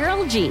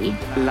 Karol G.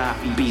 La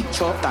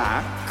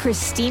Bichota.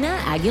 Christina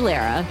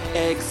Aguilera.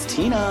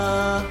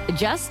 Ex-Tina.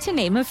 Just to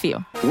name a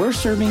few. We're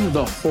serving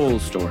the whole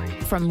story.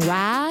 From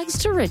rags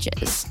to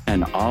riches.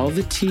 And all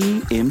the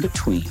tea in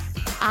between.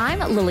 I'm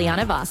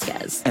Liliana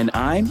Vasquez. And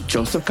I'm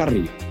Joseph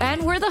Carrillo.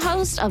 And we're the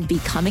host of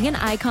Becoming an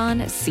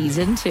Icon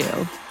Season 2.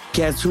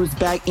 Guess who's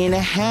back in the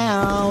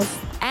house?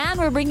 And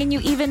we're bringing you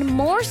even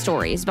more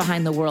stories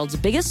behind the world's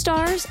biggest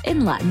stars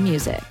in Latin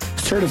music.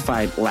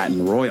 Certified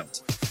Latin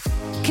royalty.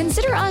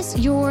 Consider us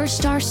your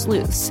star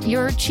sleuths,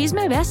 your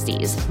chisme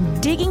besties,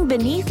 digging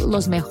beneath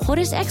los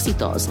mejores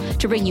éxitos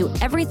to bring you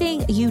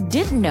everything you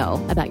didn't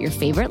know about your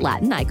favorite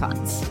Latin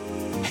icons.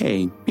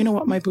 Hey, you know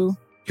what, my boo?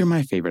 You're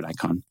my favorite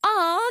icon.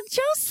 Aw,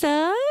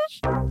 Joseph.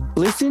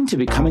 Listen to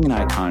Becoming an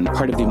Icon,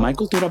 part of the My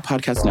Cultura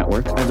Podcast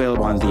Network,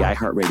 available on the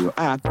iHeartRadio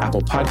app,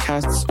 Apple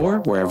Podcasts, or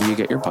wherever you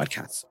get your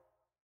podcasts.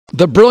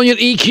 The brilliant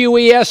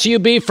EQE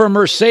SUV from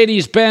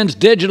Mercedes-Benz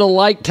Digital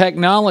Light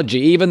Technology.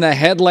 Even the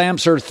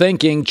headlamps are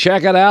thinking.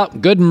 Check it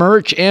out. Good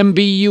merch,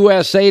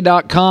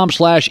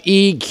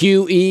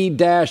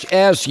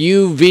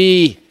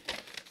 MBUSA.com/EQE-SUV.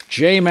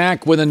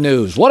 J-Mac with the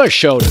news. What a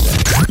show today.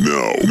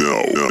 No.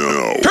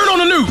 Turn on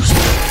the news.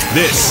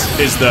 This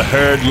is the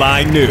Herd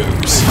Line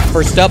News.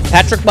 First up,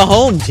 Patrick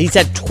Mahomes. He's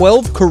had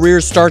 12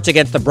 career starts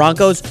against the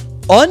Broncos,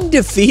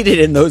 undefeated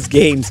in those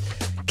games.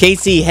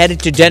 KC headed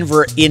to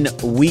Denver in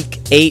Week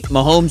 8.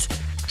 Mahomes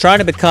trying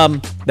to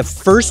become the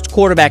first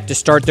quarterback to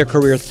start their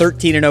career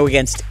 13-0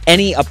 against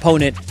any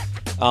opponent.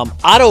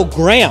 Otto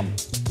Graham,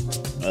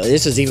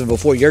 this is even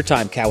before your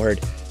time,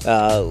 Cowherd,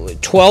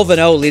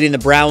 12-0, leading the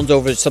Browns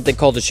over something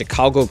called the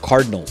Chicago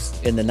Cardinals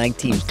in the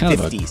 1950s. Kind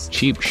of a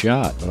cheap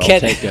shot, but I'll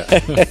take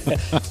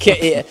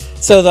it.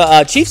 So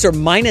the Chiefs are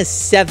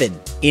 -7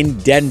 in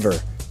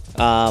Denver.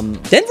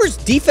 Denver's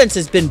defense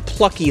has been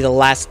plucky the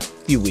last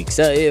few weeks.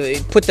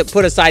 Put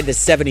aside the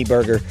 70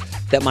 burger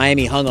that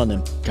Miami hung on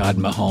them. God,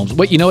 Mahomes.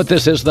 Wait, you know what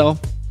this is, though?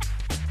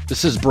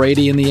 This is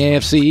Brady in the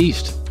AFC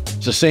East.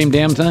 It's the same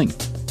damn thing.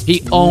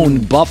 He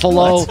owned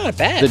Buffalo,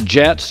 the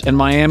Jets, and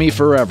Miami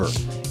forever.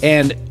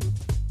 And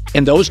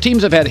those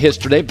teams have had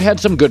history. They've had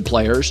some good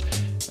players.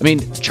 I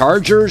mean,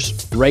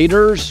 Chargers,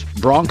 Raiders,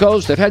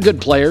 Broncos, they've had good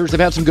players. They've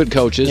had some good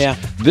coaches. Yeah.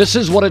 This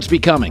is what it's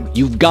becoming.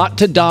 You've got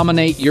to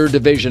dominate your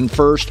division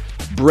first.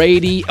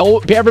 Brady,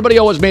 everybody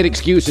always made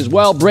excuses.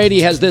 Well, Brady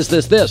has this.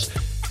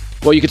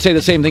 Well, you could say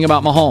the same thing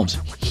about Mahomes.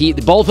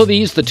 Both of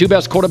these, the two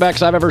best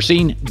quarterbacks I've ever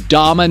seen,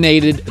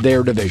 dominated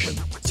their division.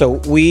 So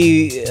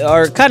we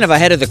are kind of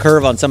ahead of the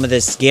curve on some of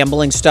this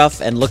gambling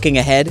stuff and looking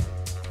ahead.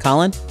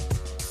 Colin,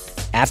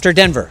 after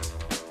Denver,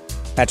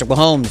 Patrick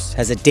Mahomes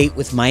has a date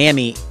with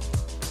Miami,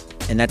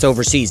 and that's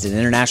overseas, an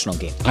international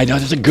game. I know,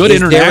 it's a good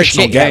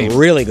international game. Yeah,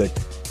 really good.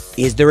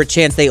 Is there a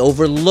chance they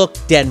overlook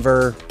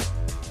Denver?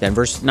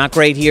 Denver's not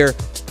great here.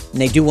 And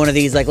they do one of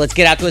these, like, let's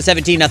get out to a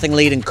 17-0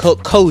 lead and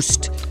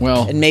coast.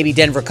 Well, and maybe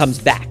Denver comes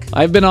back.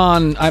 I've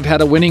had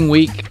a winning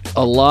week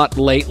a lot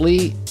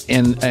lately.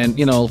 And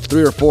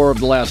 3 or 4 of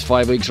the last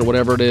 5 weeks or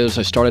whatever it is,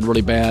 I started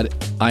really bad.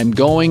 I'm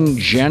going,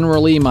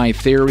 generally, my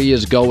theory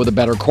is go with a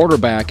better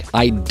quarterback.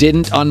 I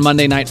didn't on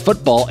Monday Night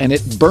Football, and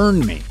it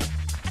burned me.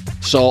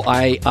 So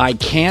I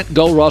can't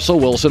go Russell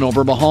Wilson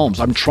over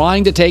Mahomes. I'm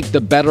trying to take the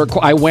better.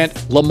 I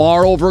went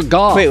Lamar over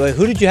Goff. Wait,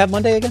 who did you have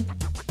Monday again?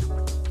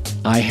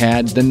 I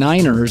had the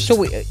Niners,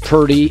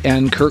 Purdy,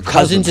 and Kirk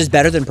Cousins. Is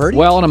better than Purdy?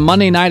 Well, on a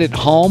Monday night at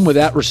home with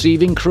that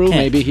receiving crew,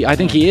 maybe. I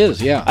think he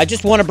is, yeah. I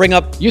just want to bring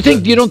up... You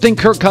don't think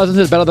Kirk Cousins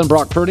is better than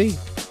Brock Purdy?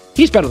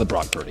 He's better than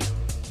Brock Purdy.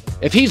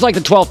 If he's like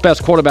the 12th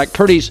best quarterback,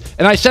 Purdy's...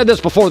 And I said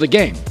this before the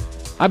game.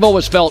 I've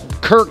always felt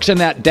Kirk's in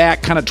that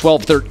Dak kind of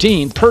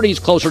 12-13. Purdy's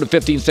closer to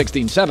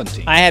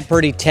 15-16-17. I had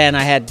Purdy 10.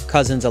 I had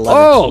Cousins 11.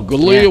 Oh,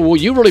 well,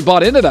 you really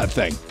bought into that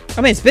thing.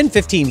 I mean, it's been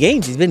 15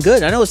 games. He's been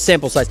good. I know it's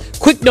sample size.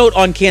 Quick note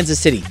on Kansas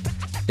City.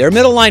 Their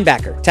middle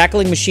linebacker,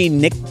 tackling machine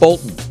Nick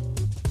Bolton.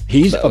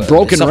 He's a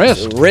broken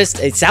wrist.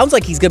 It sounds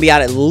like he's going to be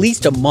out at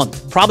least a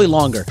month, probably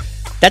longer.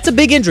 That's a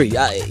big injury.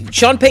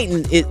 Sean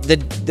Payton,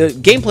 the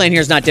game plan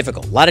here is not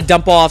difficult. A lot of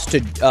dump-offs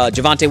to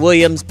Javonte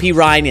Williams, P.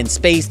 Ryan in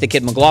space, the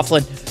kid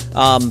McLaughlin.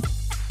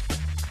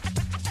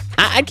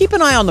 I'd keep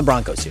an eye on the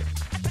Broncos here.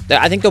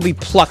 I think they'll be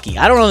plucky.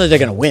 I don't know that they're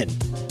going to win,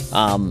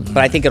 but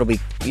I think it'll be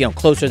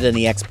closer than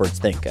the experts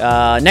think.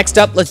 Next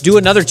up, let's do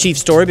another Chiefs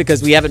story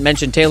because we haven't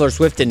mentioned Taylor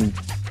Swift in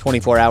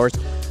 24 hours.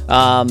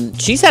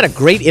 She's had a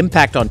great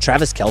impact on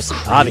Travis Kelce,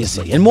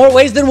 obviously, in more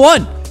ways than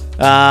one.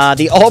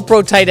 The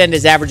All-Pro tight end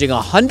is averaging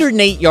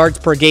 108 yards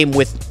per game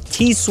with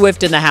T.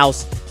 Swift in the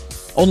house,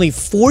 only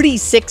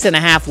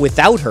 46.5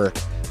 without her.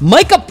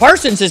 Micah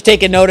Parsons has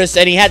taken notice,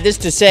 and he had this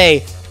to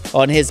say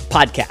on his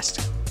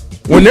podcast.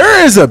 When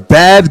there is a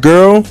bad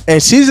girl,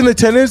 and she's in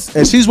attendance,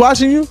 and she's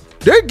watching you,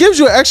 that gives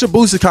you an extra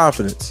boost of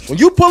confidence. When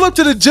you pull up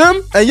to the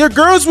gym and your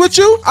girl's with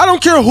you, I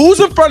don't care who's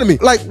in front of me.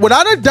 Like,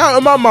 without a doubt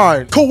in my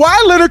mind,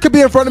 Kawhi Leonard could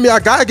be in front of me. I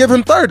gotta give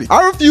him 30.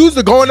 I refuse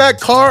to go in that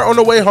car on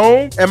the way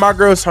home and my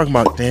girl's talking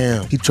about,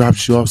 damn, he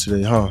dropped you off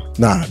today, huh?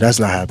 Nah, that's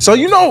not happening. So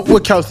you know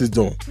what Kelsey's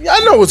doing. Yeah, I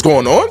know what's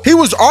going on. He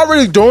was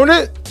already doing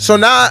it. So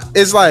now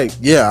it's like,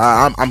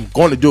 yeah, I'm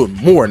going to do it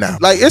more now.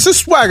 Like, it's a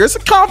swagger. It's a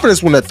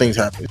confidence when that thing's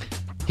happening.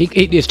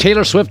 Is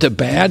Taylor Swift a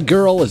bad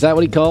girl? Is that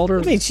what he called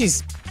her? I mean,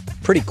 she's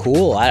pretty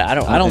cool. I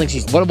don't think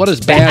she's. What is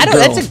bad girl?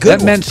 That's a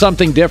good that meant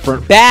something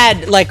different.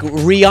 Bad, like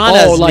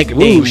Rihanna's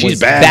nickname she's was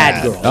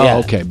bad girl. Oh, yeah.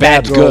 okay.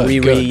 Bad girl,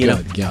 good, Riri, you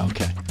know. Yeah,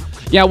 okay.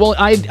 Yeah, well,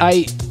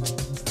 I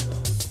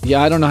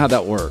don't know how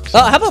that works.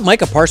 How about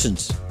Micah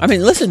Parsons? I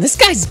mean, listen, this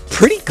guy's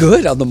pretty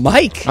good on the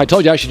mic. I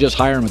told you I should just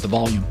hire him at the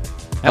volume.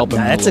 Help him.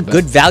 That's a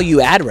good value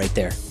add right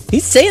there.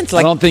 He's saying it's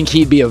like. I don't think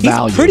he'd be a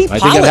value. Pretty I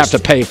think I'd have to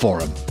pay for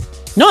him.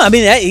 No, I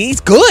mean he's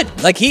good.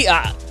 Like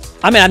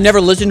I've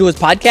never listened to his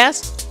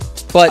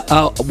podcast, but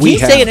he's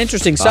saying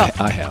interesting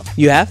stuff. I have.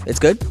 You have? It's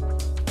good.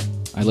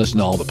 I listen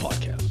to all the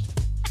podcasts.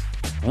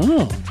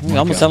 Oh, you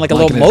almost sound like a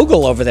little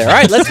mogul over there. All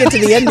right, let's get to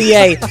the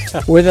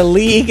NBA, where the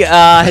league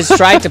has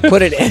tried to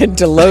put an end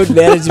to load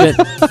management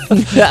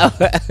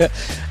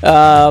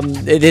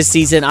this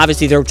season.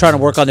 Obviously, they're trying to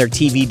work on their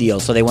TV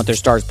deal, so they want their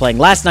stars playing.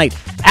 Last night,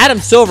 Adam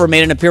Silver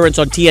made an appearance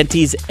on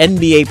TNT's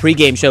NBA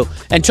pregame show,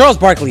 and Charles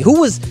Barkley,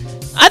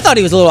 I thought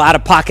he was a little out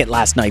of pocket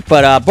last night,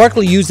 but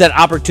Barkley used that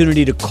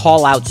opportunity to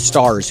call out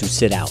stars who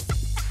sit out.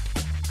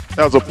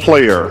 As a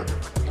player,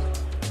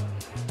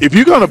 if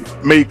you're going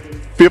to make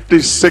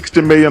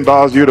 $50-60 million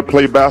a year to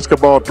play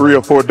basketball 3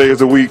 or 4 days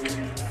a week,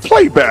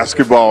 play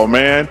basketball,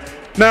 man.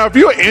 Now, if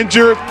you're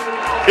injured,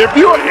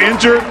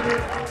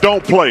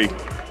 don't play.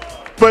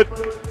 But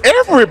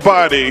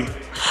everybody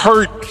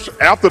hurts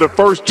after the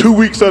first 2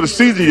 weeks of the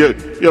season.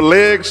 Your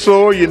legs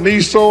sore, your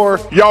knees sore.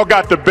 Y'all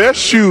got the best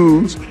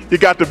shoes. You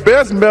got the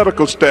best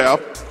medical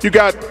staff. You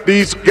got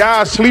these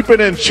guys sleeping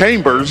in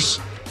chambers.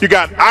 You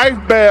got ice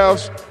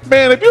baths.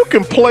 Man, if you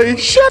can play,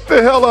 shut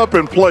the hell up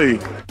and play.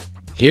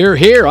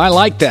 Here. I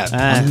like that.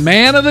 A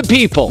man of the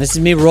people. This is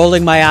me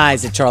rolling my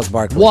eyes at Charles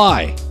Barkley.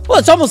 Why? Well,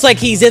 it's almost like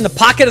he's in the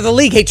pocket of the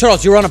league. Hey,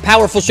 Charles, you're on a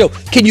powerful show.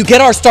 Can you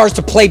get our stars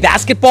to play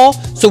basketball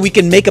so we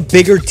can make a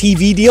bigger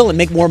TV deal and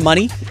make more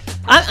money?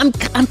 I'm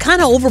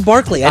kind of over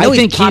Barkley. I know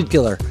he's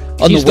popular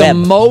on he's the web. the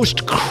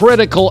most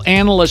critical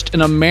analyst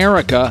in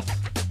America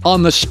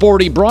on the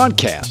sporty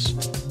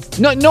broadcasts.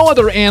 No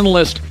other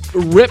analyst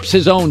rips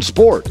his own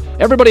sport.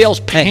 Everybody else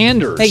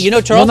panders. Hey, you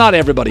know, Charles? Well, not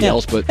everybody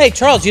else, but... Hey,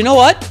 Charles, you know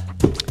what?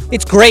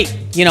 It's great,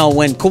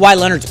 when Kawhi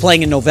Leonard's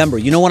playing in November.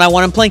 You know when I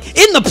want him playing?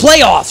 In the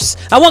playoffs.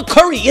 I want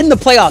Curry in the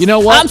playoffs. You know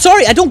what? I'm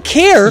sorry, I don't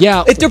care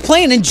if they're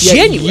playing in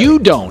January. You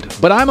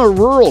don't, but I'm a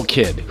rural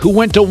kid who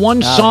went to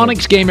one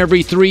Sonics game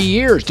every 3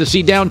 years to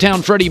see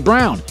downtown Freddie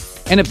Brown.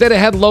 And if they'd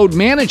have had load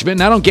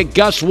management, and I don't get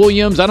Gus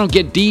Williams, I don't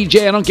get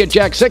DJ, I don't get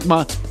Jack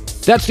Sigma,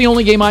 that's the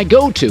only game I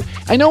go to.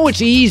 I know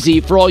it's easy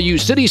for all you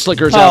city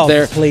slickers out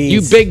there, please.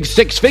 you big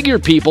six-figure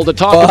people to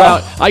talk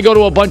about, I go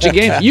to a bunch of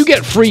games. You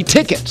get free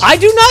tickets. I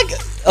do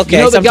not...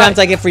 Okay, sometimes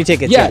I get free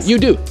tickets. Yeah, you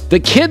do. The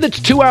kid that's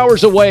 2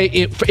 hours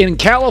away in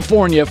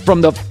California from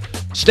the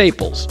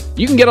Staples,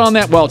 you can get on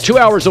that. Well, 2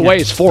 hours away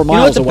is 4 miles away. You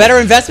know what's a better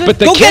investment?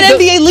 Go get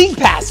NBA League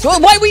Pass.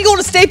 Why were you going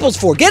to Staples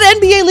for? Get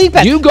NBA League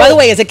Pass. By the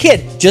way, as a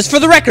kid, just for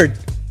the record,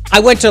 I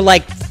went to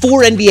like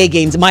 4 NBA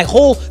games.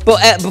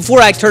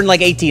 Before I turned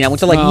like 18, I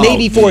went to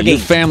maybe 4 games.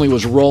 Your family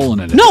was rolling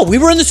in it. No, we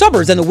were in the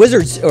suburbs, and the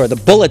Wizards, or the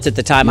Bullets at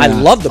the time. Yeah. I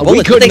loved the Bullets.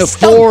 We couldn't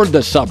afford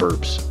the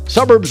suburbs.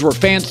 Suburbs were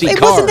fancy cars.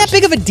 It wasn't that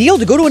big of a deal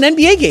to go to an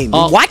NBA game.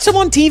 Watch them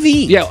on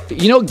TV. Yeah,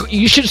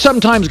 you should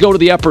sometimes go to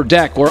the upper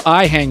deck where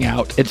I hang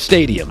out at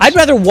stadiums. I'd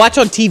rather watch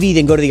on TV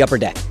than go to the upper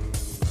deck.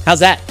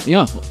 How's that?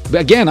 Yeah.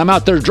 Again, I'm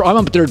up there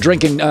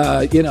drinking,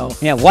 watching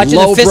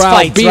the fist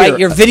fights, beer. Right?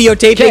 You're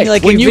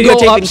videotaping, when you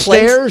go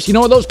upstairs, plays. you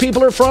know where those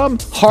people are from?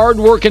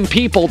 Hard-working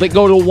people that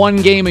go to one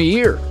game a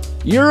year.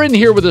 You're in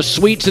here with the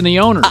suites and the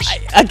owners.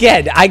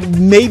 I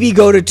maybe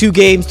go to 2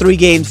 games, 3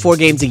 games, 4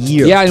 games a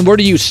year. Yeah, and where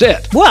do you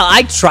sit? Well,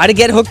 I try to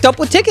get hooked up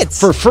with tickets.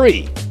 For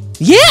free.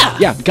 Yeah.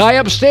 Yeah, guy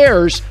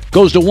upstairs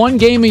goes to 1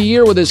 game a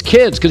year with his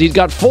kids because he's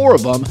got 4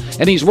 of them,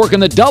 and he's working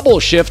the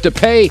double shift to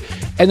pay,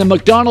 and the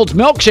McDonald's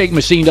milkshake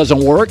machine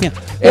doesn't work, and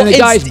the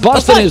guy's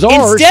busting his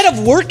arse. Instead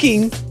of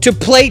working to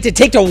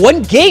take to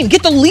 1 game,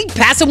 get the league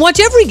pass and watch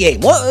every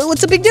game.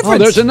 What's the big difference?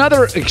 Oh, there's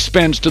another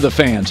expense to the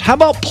fans. How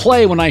about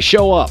play when I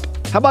show up?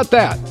 How about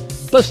that?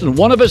 Listen,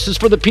 one of us is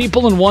for the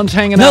people and one's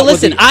hanging out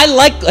with the...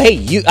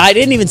 I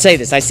didn't even say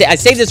this. I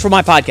saved this for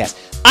my podcast.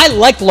 I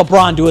liked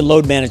LeBron doing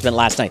load management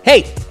last night.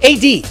 Hey,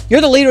 AD,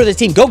 you're the leader of this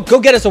team. Go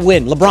get us a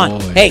win.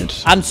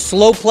 LeBron, I'm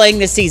slow playing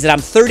this season. I'm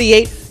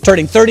 38,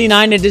 turning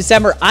 39 in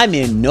December. I'm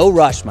in no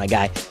rush, my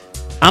guy.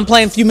 I'm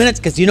playing a few minutes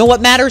because you know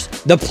what matters?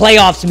 The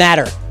playoffs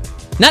matter.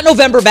 Not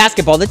November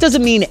basketball. That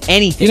doesn't mean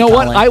anything. You know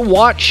Colin. what? I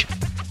watch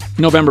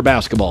November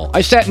basketball.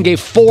 I sat and gave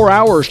 4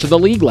 hours to the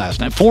league last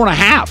night,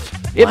 4.5.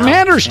 It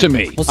matters to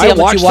me. We'll see how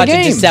much you watch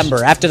in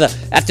December after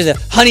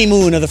the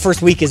honeymoon of the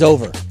first week is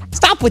over.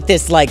 Stop with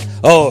this,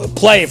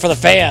 play for the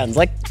fans.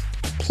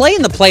 play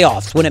in the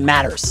playoffs when it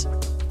matters.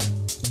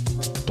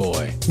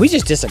 Boy. We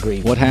just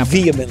disagree. What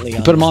happened? Vehemently.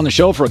 You put him on the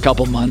show for a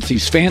couple months.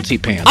 He's fancy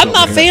pants. I'm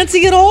not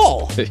fancy at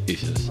all.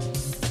 Jesus.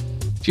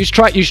 You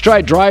should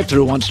try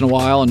drive-through once in a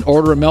while and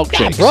order a milkshake.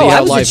 Yeah, bro, I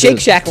was at Shake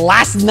Shack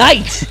last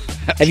night.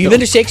 Have you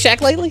been to Shake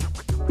Shack lately?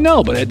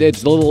 No, but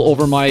it's a little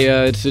over my.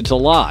 It's a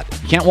lot.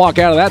 You can't walk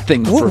out of that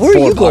thing for Where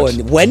are you $4.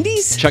 going?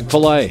 Wendy's?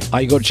 Chick-fil-A.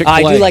 You go to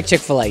Chick-fil-A. I do like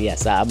Chick-fil-A.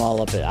 Yes, I'm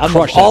all up in it. I'm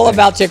Crush all that thing.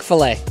 about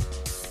Chick-fil-A.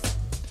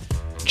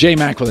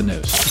 J-Mac with the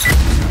news.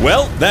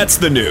 Well, that's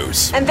the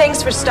news. And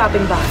thanks for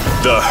stopping by.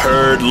 The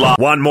Herd Live.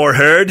 Want more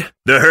Herd?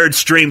 The Herd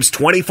streams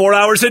 24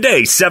 hours a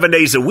day, 7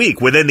 days a week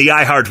within the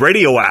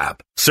iHeartRadio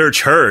app.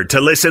 Search Herd to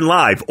listen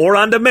live or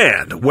on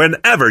demand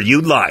whenever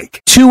you'd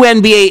like. 2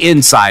 NBA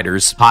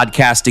insiders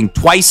podcasting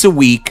twice a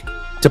week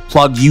to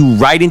plug you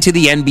right into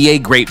the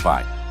NBA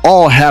grapevine.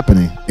 All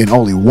happening in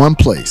only one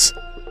place.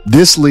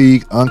 This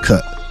League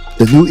Uncut,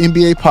 the new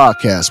NBA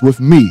podcast with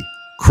me,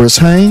 Chris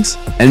Haynes,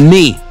 and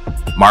me,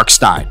 Mark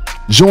Stein.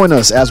 Join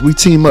us as we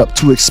team up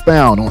to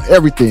expound on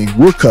everything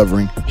we're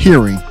covering,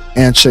 hearing,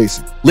 and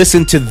chasing.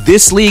 Listen to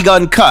This League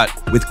Uncut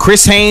with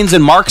Chris Haynes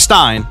and Mark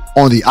Stein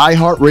on the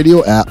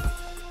iHeartRadio app,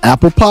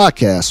 Apple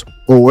Podcasts,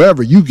 or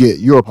wherever you get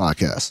your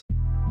podcasts.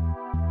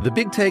 The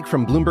Big Take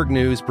from Bloomberg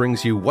News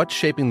brings you what's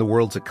shaping the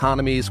world's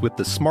economies with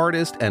the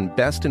smartest and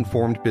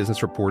best-informed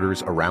business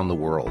reporters around the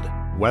world.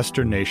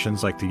 Western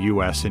nations like the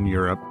U.S. and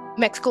Europe.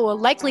 Mexico will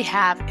likely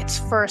have its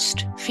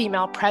first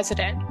female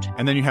president.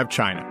 And then you have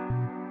China.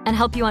 And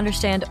help you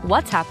understand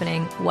what's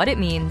happening, what it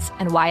means,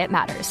 and why it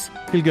matters.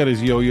 He'll get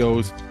his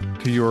yo-yos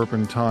to Europe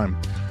in time.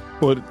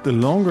 But the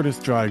longer this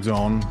drags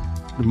on,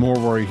 the more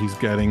worry he's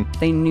getting.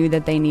 They knew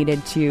that they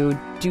needed to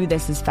do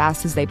this as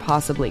fast as they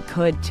possibly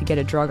could to get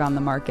a drug on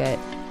the market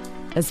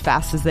as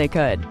fast as they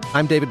could.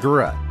 I'm David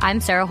Gura.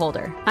 I'm Sarah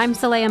Holder. I'm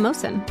Saleha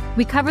Mohsen.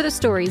 We cover the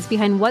stories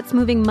behind what's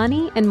moving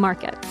money and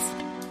markets.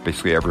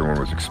 Basically, everyone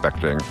was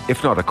expecting,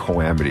 if not a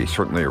calamity,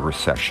 certainly a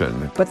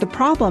recession. But the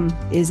problem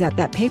is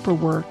that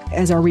paperwork,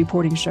 as our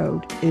reporting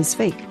showed, is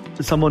fake.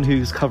 As someone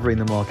who's covering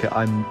the market,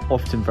 I'm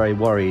often very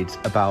worried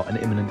about an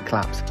imminent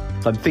collapse.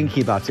 So I'm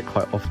thinking about it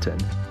quite often.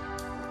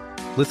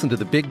 Listen to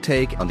The Big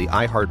Take on the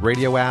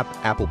iHeartRadio app,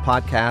 Apple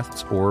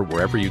Podcasts, or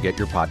wherever you get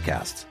your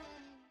podcasts.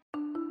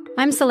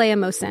 I'm Saleha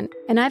Mohsen,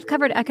 and I've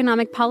covered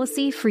economic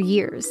policy for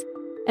years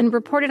and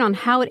reported on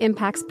how it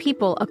impacts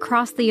people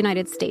across the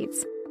United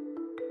States.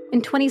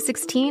 In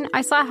 2016,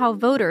 I saw how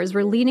voters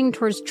were leaning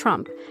towards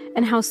Trump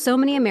and how so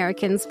many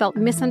Americans felt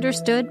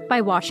misunderstood by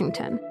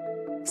Washington.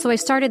 So I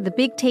started The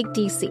Big Take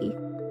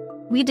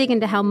DC. We dig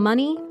into how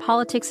money,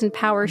 politics, and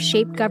power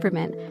shape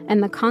government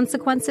and the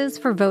consequences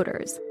for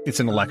voters.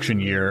 It's an election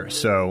year,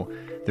 so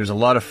there's a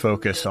lot of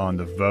focus on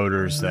the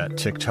voters that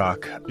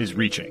TikTok is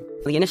reaching.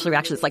 The initial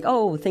reaction is like,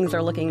 oh, things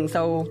are looking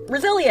so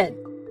resilient.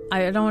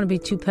 I don't want to be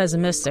too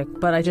pessimistic,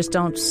 but I just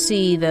don't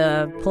see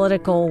the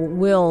political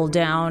will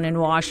down in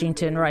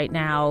Washington right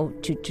now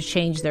to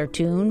change their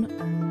tune.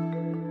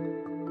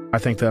 I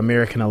think the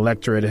American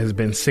electorate has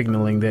been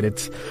signaling that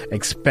it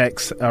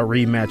expects a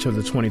rematch of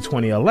the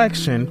 2020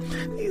 election.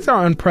 These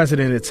are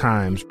unprecedented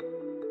times.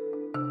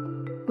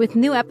 With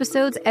new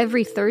episodes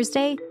every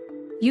Thursday,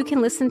 you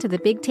can listen to The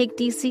Big Take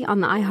DC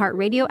on the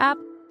iHeartRadio app,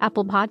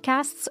 Apple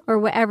Podcasts, or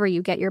wherever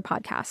you get your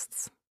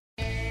podcasts.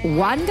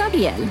 Juan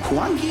Gabriel,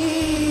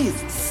 Juanquis,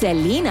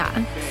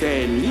 Selena,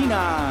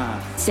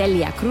 Selena,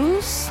 Celia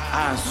Cruz,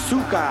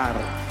 Azúcar,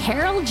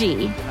 Harold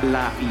G,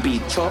 La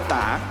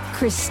Bichota,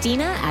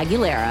 Christina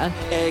Aguilera,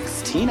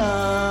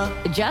 Ex-Tina.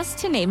 Just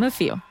to name a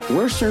few.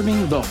 We're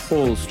serving the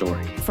whole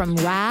story. From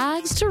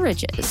rags to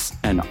riches.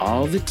 And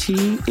all the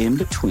tea in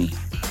between.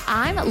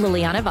 I'm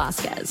Liliana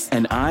Vasquez.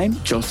 And I'm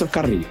Joseph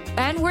Carrillo.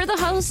 And we're the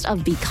host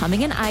of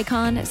Becoming an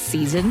Icon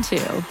Season 2.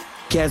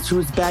 Guess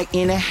who's back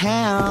in the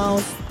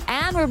house?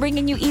 And we're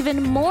bringing you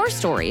even more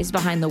stories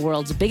behind the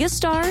world's biggest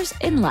stars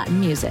in Latin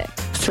music.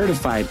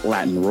 Certified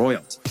Latin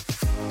royalty.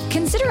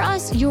 Consider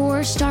us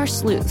your star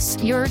sleuths,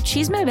 your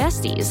chisme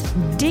besties,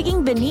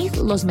 digging beneath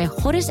los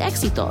mejores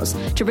éxitos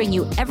to bring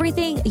you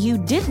everything you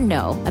didn't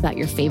know about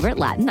your favorite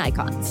Latin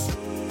icons.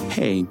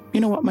 Hey,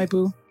 you know what, my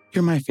boo?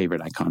 You're my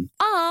favorite icon.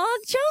 Aw,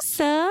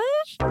 Joseph.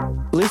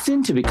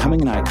 Listen to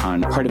Becoming an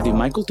Icon, part of the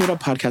Michael Dura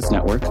Podcast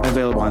Network,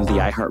 available on the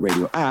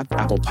iHeartRadio app,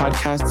 Apple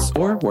Podcasts,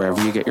 or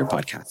wherever you get your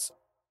podcasts.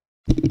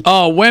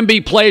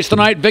 Wemby plays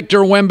tonight. Victor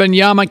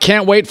Wembanyama.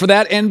 Can't wait for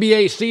that.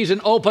 NBA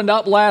season opened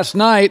up last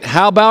night.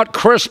 How about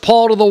Chris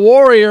Paul to the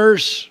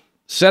Warriors?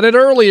 Said it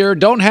earlier,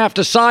 don't have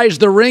to size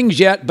the rings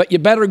yet, but you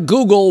better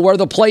Google where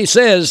the place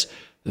is.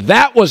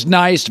 That was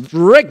nice.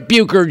 Rick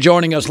Bucher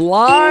joining us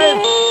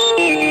live.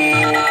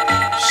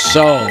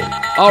 So,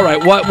 all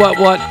right, what?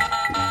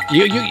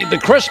 You the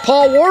Chris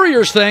Paul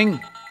Warriors thing.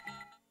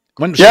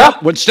 When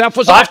Steph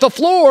was off the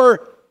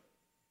floor,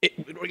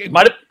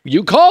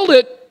 you called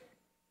it.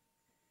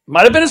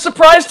 Might have been a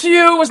surprise to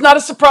you. It was not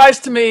a surprise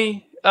to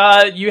me.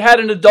 You had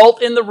an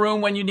adult in the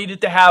room when you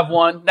needed to have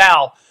one.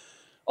 Now,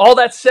 all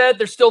that said,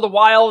 they're still the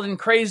wild and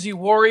crazy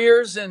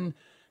Warriors, and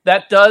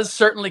That does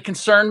certainly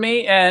concern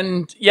me.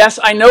 And yes,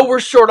 I know we're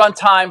short on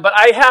time, but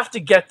I have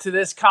to get to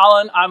this,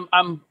 Colin.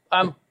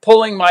 I'm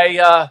pulling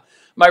my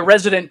my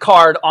resident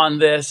card on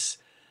this.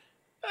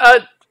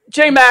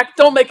 J-Mac,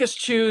 don't make us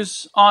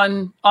choose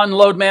on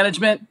load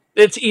management.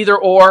 It's either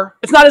or.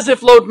 It's not as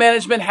if load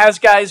management has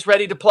guys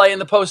ready to play in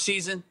the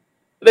postseason.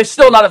 They're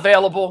still not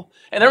available,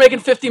 and they're making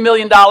 $50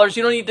 million.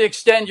 You don't need to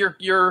extend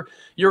your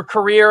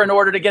career in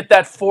order to get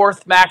that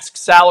fourth max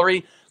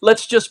salary.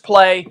 Let's just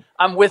play.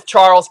 I'm with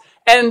Charles.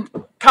 And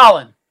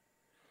Colin,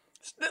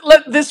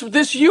 let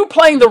this you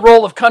playing the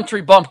role of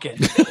country bumpkin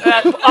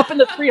up in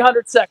the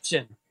 300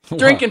 section,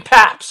 drinking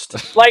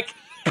Pabst. Like,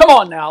 come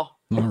on now.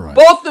 All right.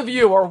 Both of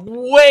you are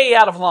way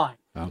out of line.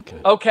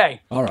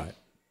 Okay. All right.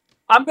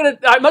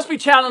 I must be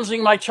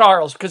challenging my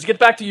Charles, because to get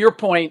back to your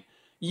point,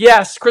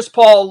 yes, Chris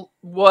Paul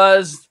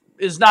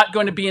is not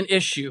going to be an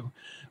issue.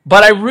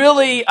 But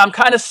I'm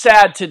kind of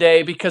sad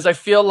today because I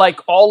feel like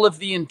all of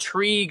the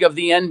intrigue of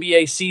the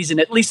NBA season,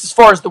 at least as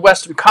far as the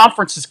Western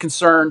Conference is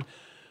concerned,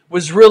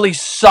 was really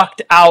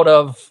sucked out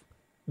of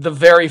the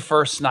very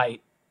first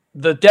night.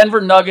 The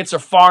Denver Nuggets are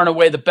far and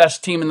away the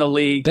best team in the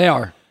league. They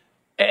are.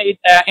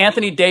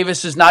 Anthony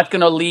Davis is not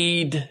going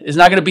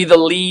to be the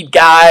lead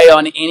guy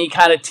on any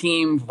kind of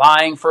team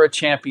vying for a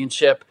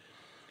championship.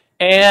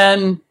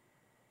 And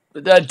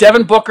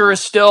Devin Booker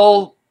is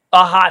still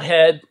a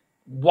hothead,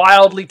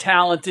 wildly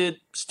talented,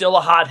 still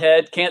a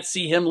hothead. Can't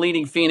see him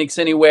leading Phoenix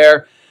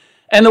anywhere.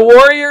 And the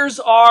Warriors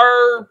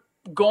are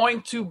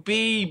going to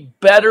be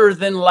better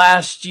than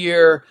last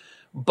year,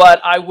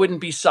 but I wouldn't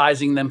be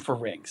sizing them for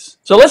rings.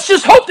 So let's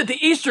just hope that the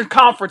Eastern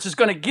Conference is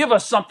going to give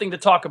us something to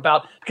talk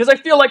about, because I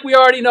feel like we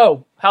already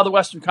know how the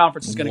Western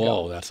Conference is going to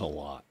go. Whoa, that's a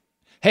lot.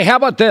 Hey, how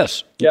about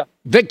this? Yeah.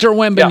 Victor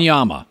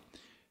Wembanyama.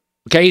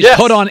 Okay, he's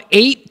put on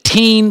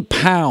 18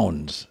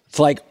 pounds. It's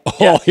like,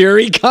 here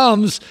he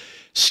comes.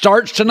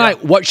 Starts tonight.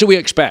 Yeah. What should we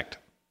expect?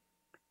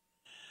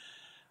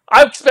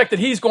 I expect that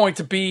he's going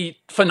to be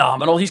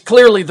phenomenal. He's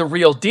clearly the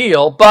real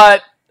deal,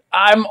 but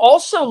I'm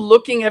also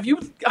looking,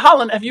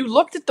 Holland, have you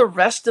looked at the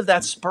rest of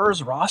that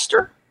Spurs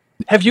roster?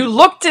 Have you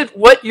looked at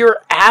what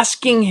you're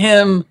asking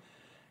him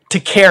to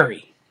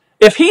carry?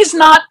 If he's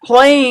not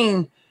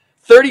playing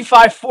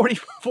 35,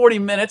 40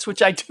 minutes,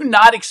 which I do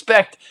not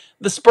expect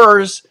the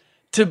Spurs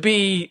to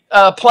be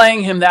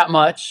playing him that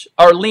much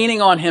or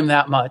leaning on him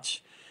that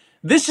much,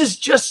 this is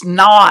just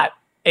not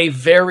a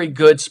very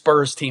good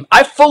Spurs team.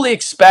 I fully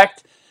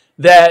expect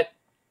that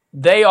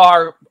they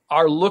are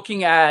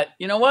looking at,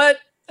 you know what?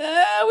 We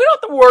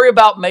don't have to worry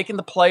about making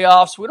the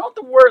playoffs. We don't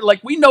have to worry.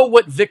 Like, we know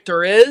what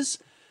Victor is.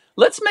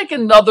 Let's make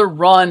another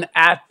run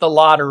at the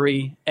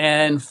lottery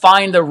and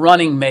find a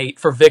running mate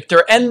for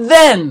Victor, and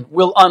then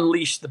we'll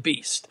unleash the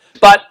beast.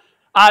 But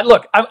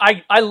look,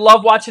 I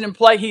love watching him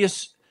play.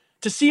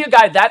 To see a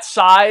guy that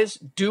size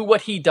do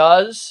what he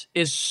does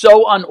is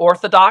so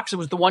unorthodox. It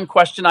was the one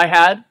question I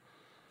had.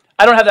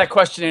 I don't have that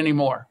question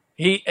anymore.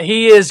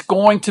 He is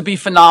going to be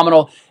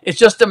phenomenal. It's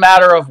just a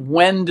matter of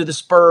when do the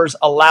Spurs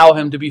allow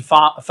him to be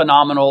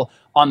phenomenal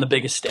on the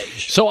biggest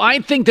stage. So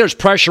I think there's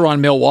pressure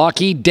on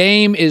Milwaukee.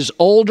 Dame is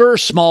older,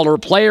 smaller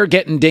player,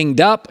 getting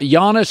dinged up.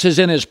 Giannis is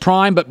in his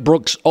prime, but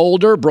Brook's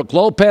older. Brook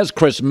Lopez,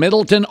 Chris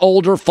Middleton,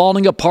 older,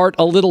 falling apart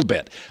a little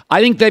bit.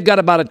 I think they've got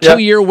about a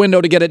 2-year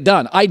window to get it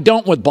done. I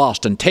don't with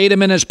Boston.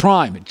 Tatum in his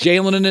prime,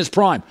 Jalen in his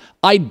prime.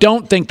 I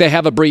don't think they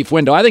have a brief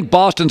window. I think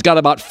Boston's got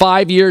about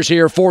 5 years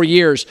here, 4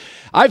 years.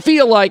 I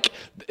feel like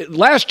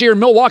last year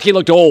Milwaukee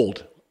looked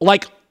old.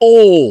 Like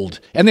old.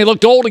 And they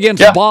looked old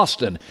against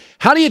Boston.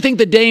 How do you think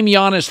the Dame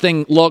Giannis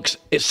thing looks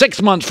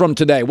 6 months from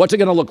today? What's it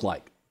going to look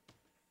like?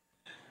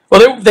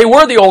 Well, they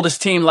were the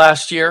oldest team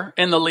last year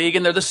in the league,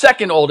 and they're the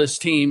second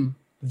oldest team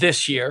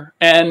this year.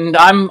 And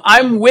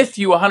I'm with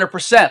you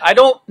 100%. I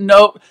don't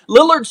know.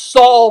 Lillard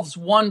solves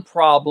one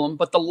problem,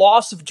 but the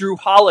loss of Drew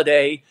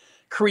Holiday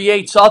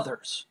creates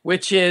others,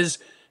 which is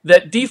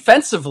that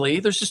defensively,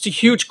 there's just a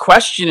huge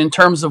question in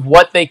terms of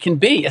what they can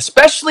be,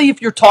 especially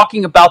if you're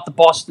talking about the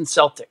Boston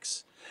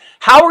Celtics.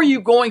 How are you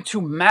going to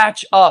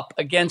match up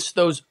against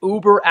those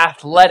uber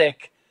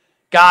athletic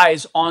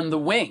guys on the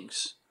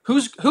wings?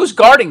 Who's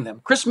guarding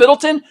them? Chris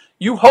Middleton,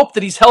 you hope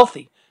that he's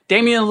healthy.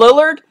 Damian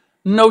Lillard,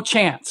 no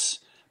chance.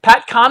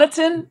 Pat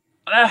Connaughton,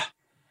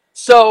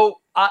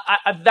 So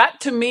that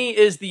to me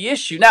is the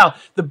issue. Now,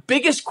 the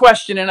biggest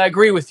question, and I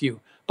agree with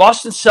you,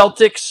 Boston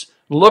Celtics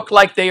look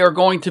like they are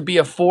going to be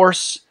a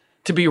force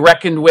to be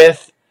reckoned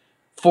with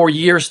for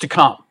years to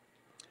come.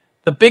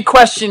 The big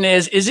question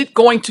is it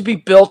going to be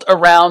built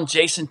around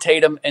Jason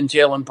Tatum and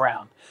Jaylen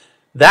Brown?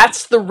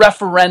 That's the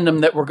referendum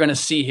that we're going to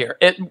see here.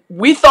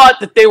 We thought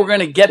that they were going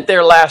to get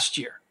there last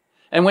year.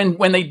 And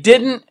when they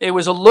didn't, it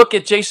was a look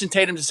at Jason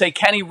Tatum to say,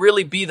 can he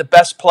really be the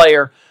best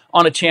player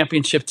on a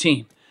championship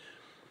team?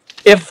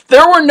 If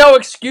there were no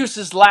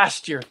excuses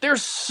last year, there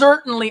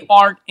certainly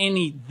aren't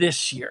any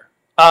this year.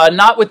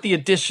 Not with the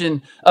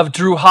addition of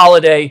Drew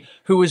Holiday,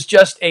 who is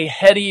just a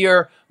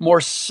headier,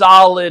 more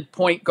solid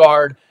point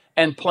guard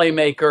and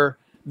playmaker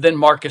than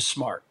Marcus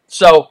Smart.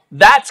 So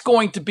that's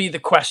going to be the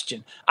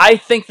question. I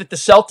think that the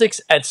Celtics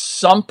at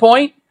some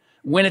point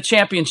win a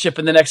championship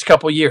in the next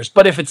couple of years.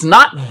 But if it's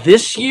not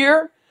this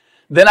year,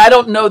 then I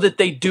don't know that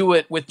they do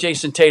it with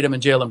Jason Tatum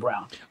and Jaylen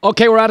Brown.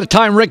 Okay, we're out of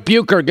time. Rick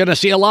Bucher, going to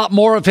see a lot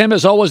more of him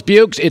as always,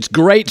 Bukes. It's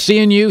great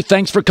seeing you.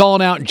 Thanks for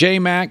calling out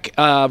J-Mac.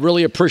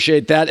 Really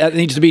appreciate that. That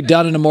needs to be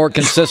done at a more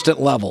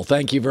consistent level.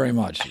 Thank you very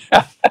much.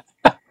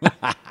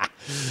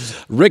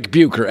 Rick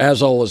Bucher,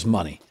 as always,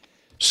 money.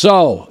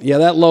 So, yeah,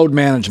 that load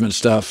management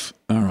stuff.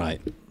 All right.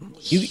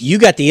 You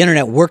got the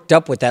internet worked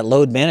up with that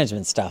load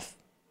management stuff.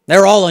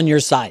 They're all on your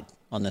side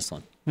on this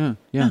one.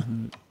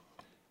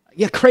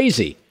 Yeah,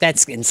 crazy.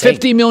 That's insane.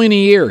 $50 million a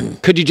year.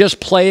 Could you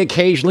just play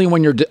occasionally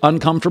when you're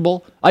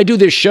uncomfortable? I do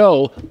this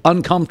show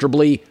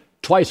uncomfortably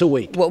twice a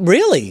week. Well,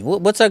 really?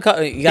 What's that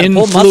called? You got to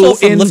pull muscle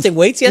from lifting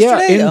weights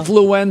yesterday? Yeah,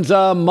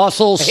 influenza,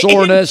 muscle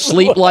soreness,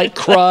 sleep like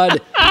crud.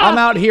 I'm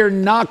out here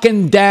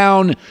knocking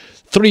down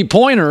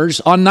three-pointers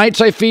on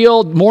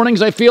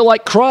mornings I feel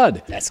like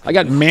crud. I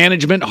got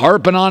management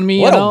harping on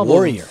me. What a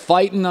warrior.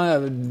 Fighting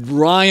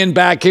Ryan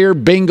back here,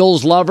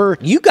 Bengals lover.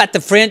 You've got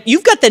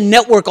the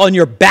network on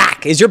your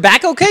back. Is your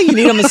back okay? You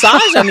need a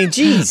massage? I mean,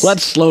 geez.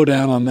 Let's slow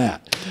down on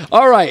that.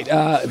 All right,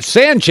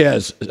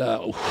 Sanchez,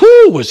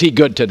 was he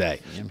good today?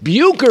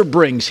 Bucher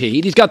brings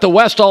heat. He's got the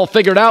West all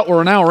figured out.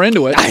 We're an hour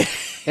into it.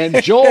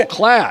 And Joel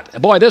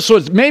Klatt. Boy, this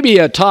was maybe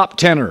a top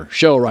 10er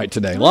show right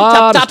today.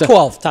 Top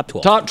 12.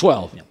 Top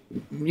 12. Yeah.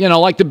 You know,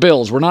 like the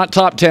Bills. We're not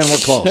top 10. We're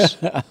close.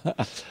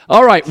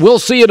 All right. We'll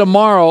see you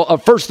tomorrow.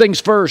 First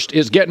things first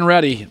is getting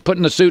ready,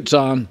 putting the suits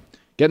on,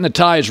 getting the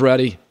ties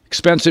ready,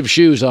 expensive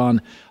shoes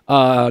on.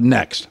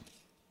 Next.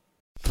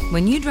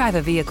 When you drive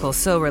a vehicle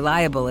so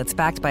reliable it's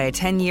backed by a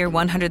 10-year,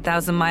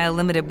 100,000-mile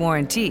limited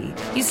warranty,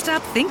 you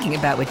stop thinking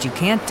about what you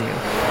can't do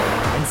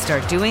and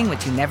start doing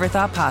what you never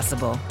thought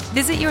possible.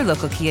 Visit your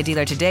local Kia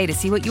dealer today to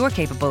see what you're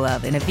capable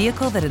of in a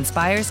vehicle that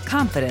inspires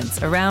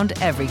confidence around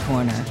every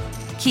corner.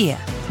 Kia,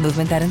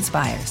 movement that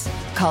inspires.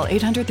 Call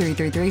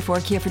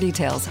 800-333-4KIA for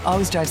details.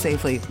 Always drive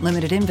safely.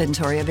 Limited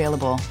inventory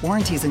available.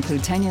 Warranties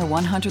include 10-year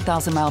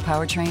 100,000-mile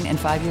powertrain and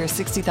 5-year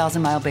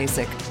 60,000-mile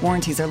basic.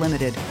 Warranties are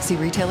limited. See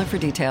retailer for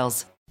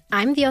details.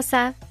 I'm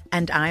Diosa.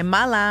 And I'm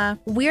Mala.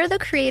 We're the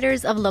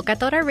creators of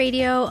Locatora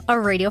Radio, a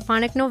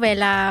radiophonic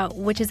novela,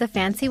 which is a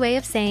fancy way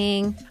of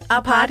saying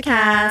a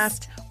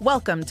podcast.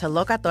 Welcome to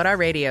Locatora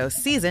Radio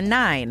Season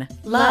 9.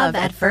 Love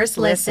at First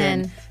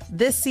Listen.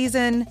 This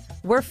season,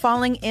 we're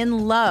falling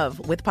in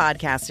love with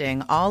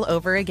podcasting all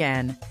over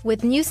again.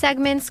 With new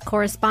segments,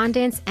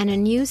 correspondence, and a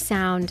new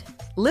sound.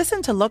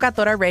 Listen to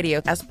Locatora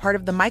Radio as part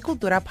of the Michael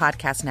Dura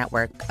Podcast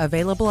Network.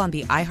 Available on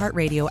the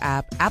iHeartRadio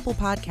app, Apple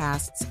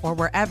Podcasts, or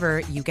wherever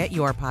you get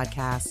your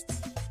podcasts.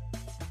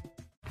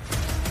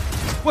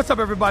 What's up,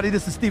 everybody?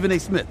 This is Stephen A.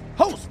 Smith,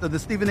 host of the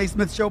Stephen A.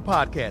 Smith Show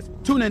podcast.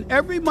 Tune in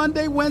every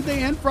Monday,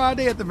 Wednesday, and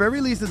Friday at the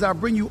very least as I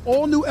bring you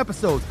all new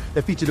episodes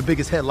that feature the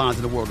biggest headlines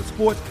in the world of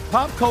sports,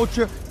 pop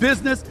culture,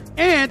 business,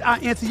 and I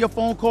answer your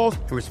phone calls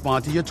and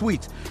respond to your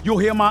tweets. You'll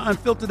hear my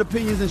unfiltered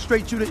opinions and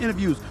straight-shooter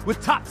interviews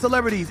with top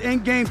celebrities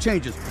and game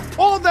changers.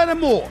 All that and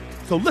more.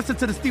 So listen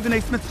to the Stephen A.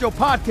 Smith Show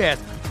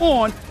podcast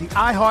on the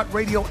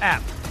iHeartRadio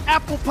app,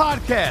 Apple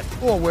Podcasts,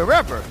 or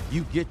wherever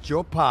you get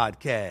your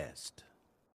podcast.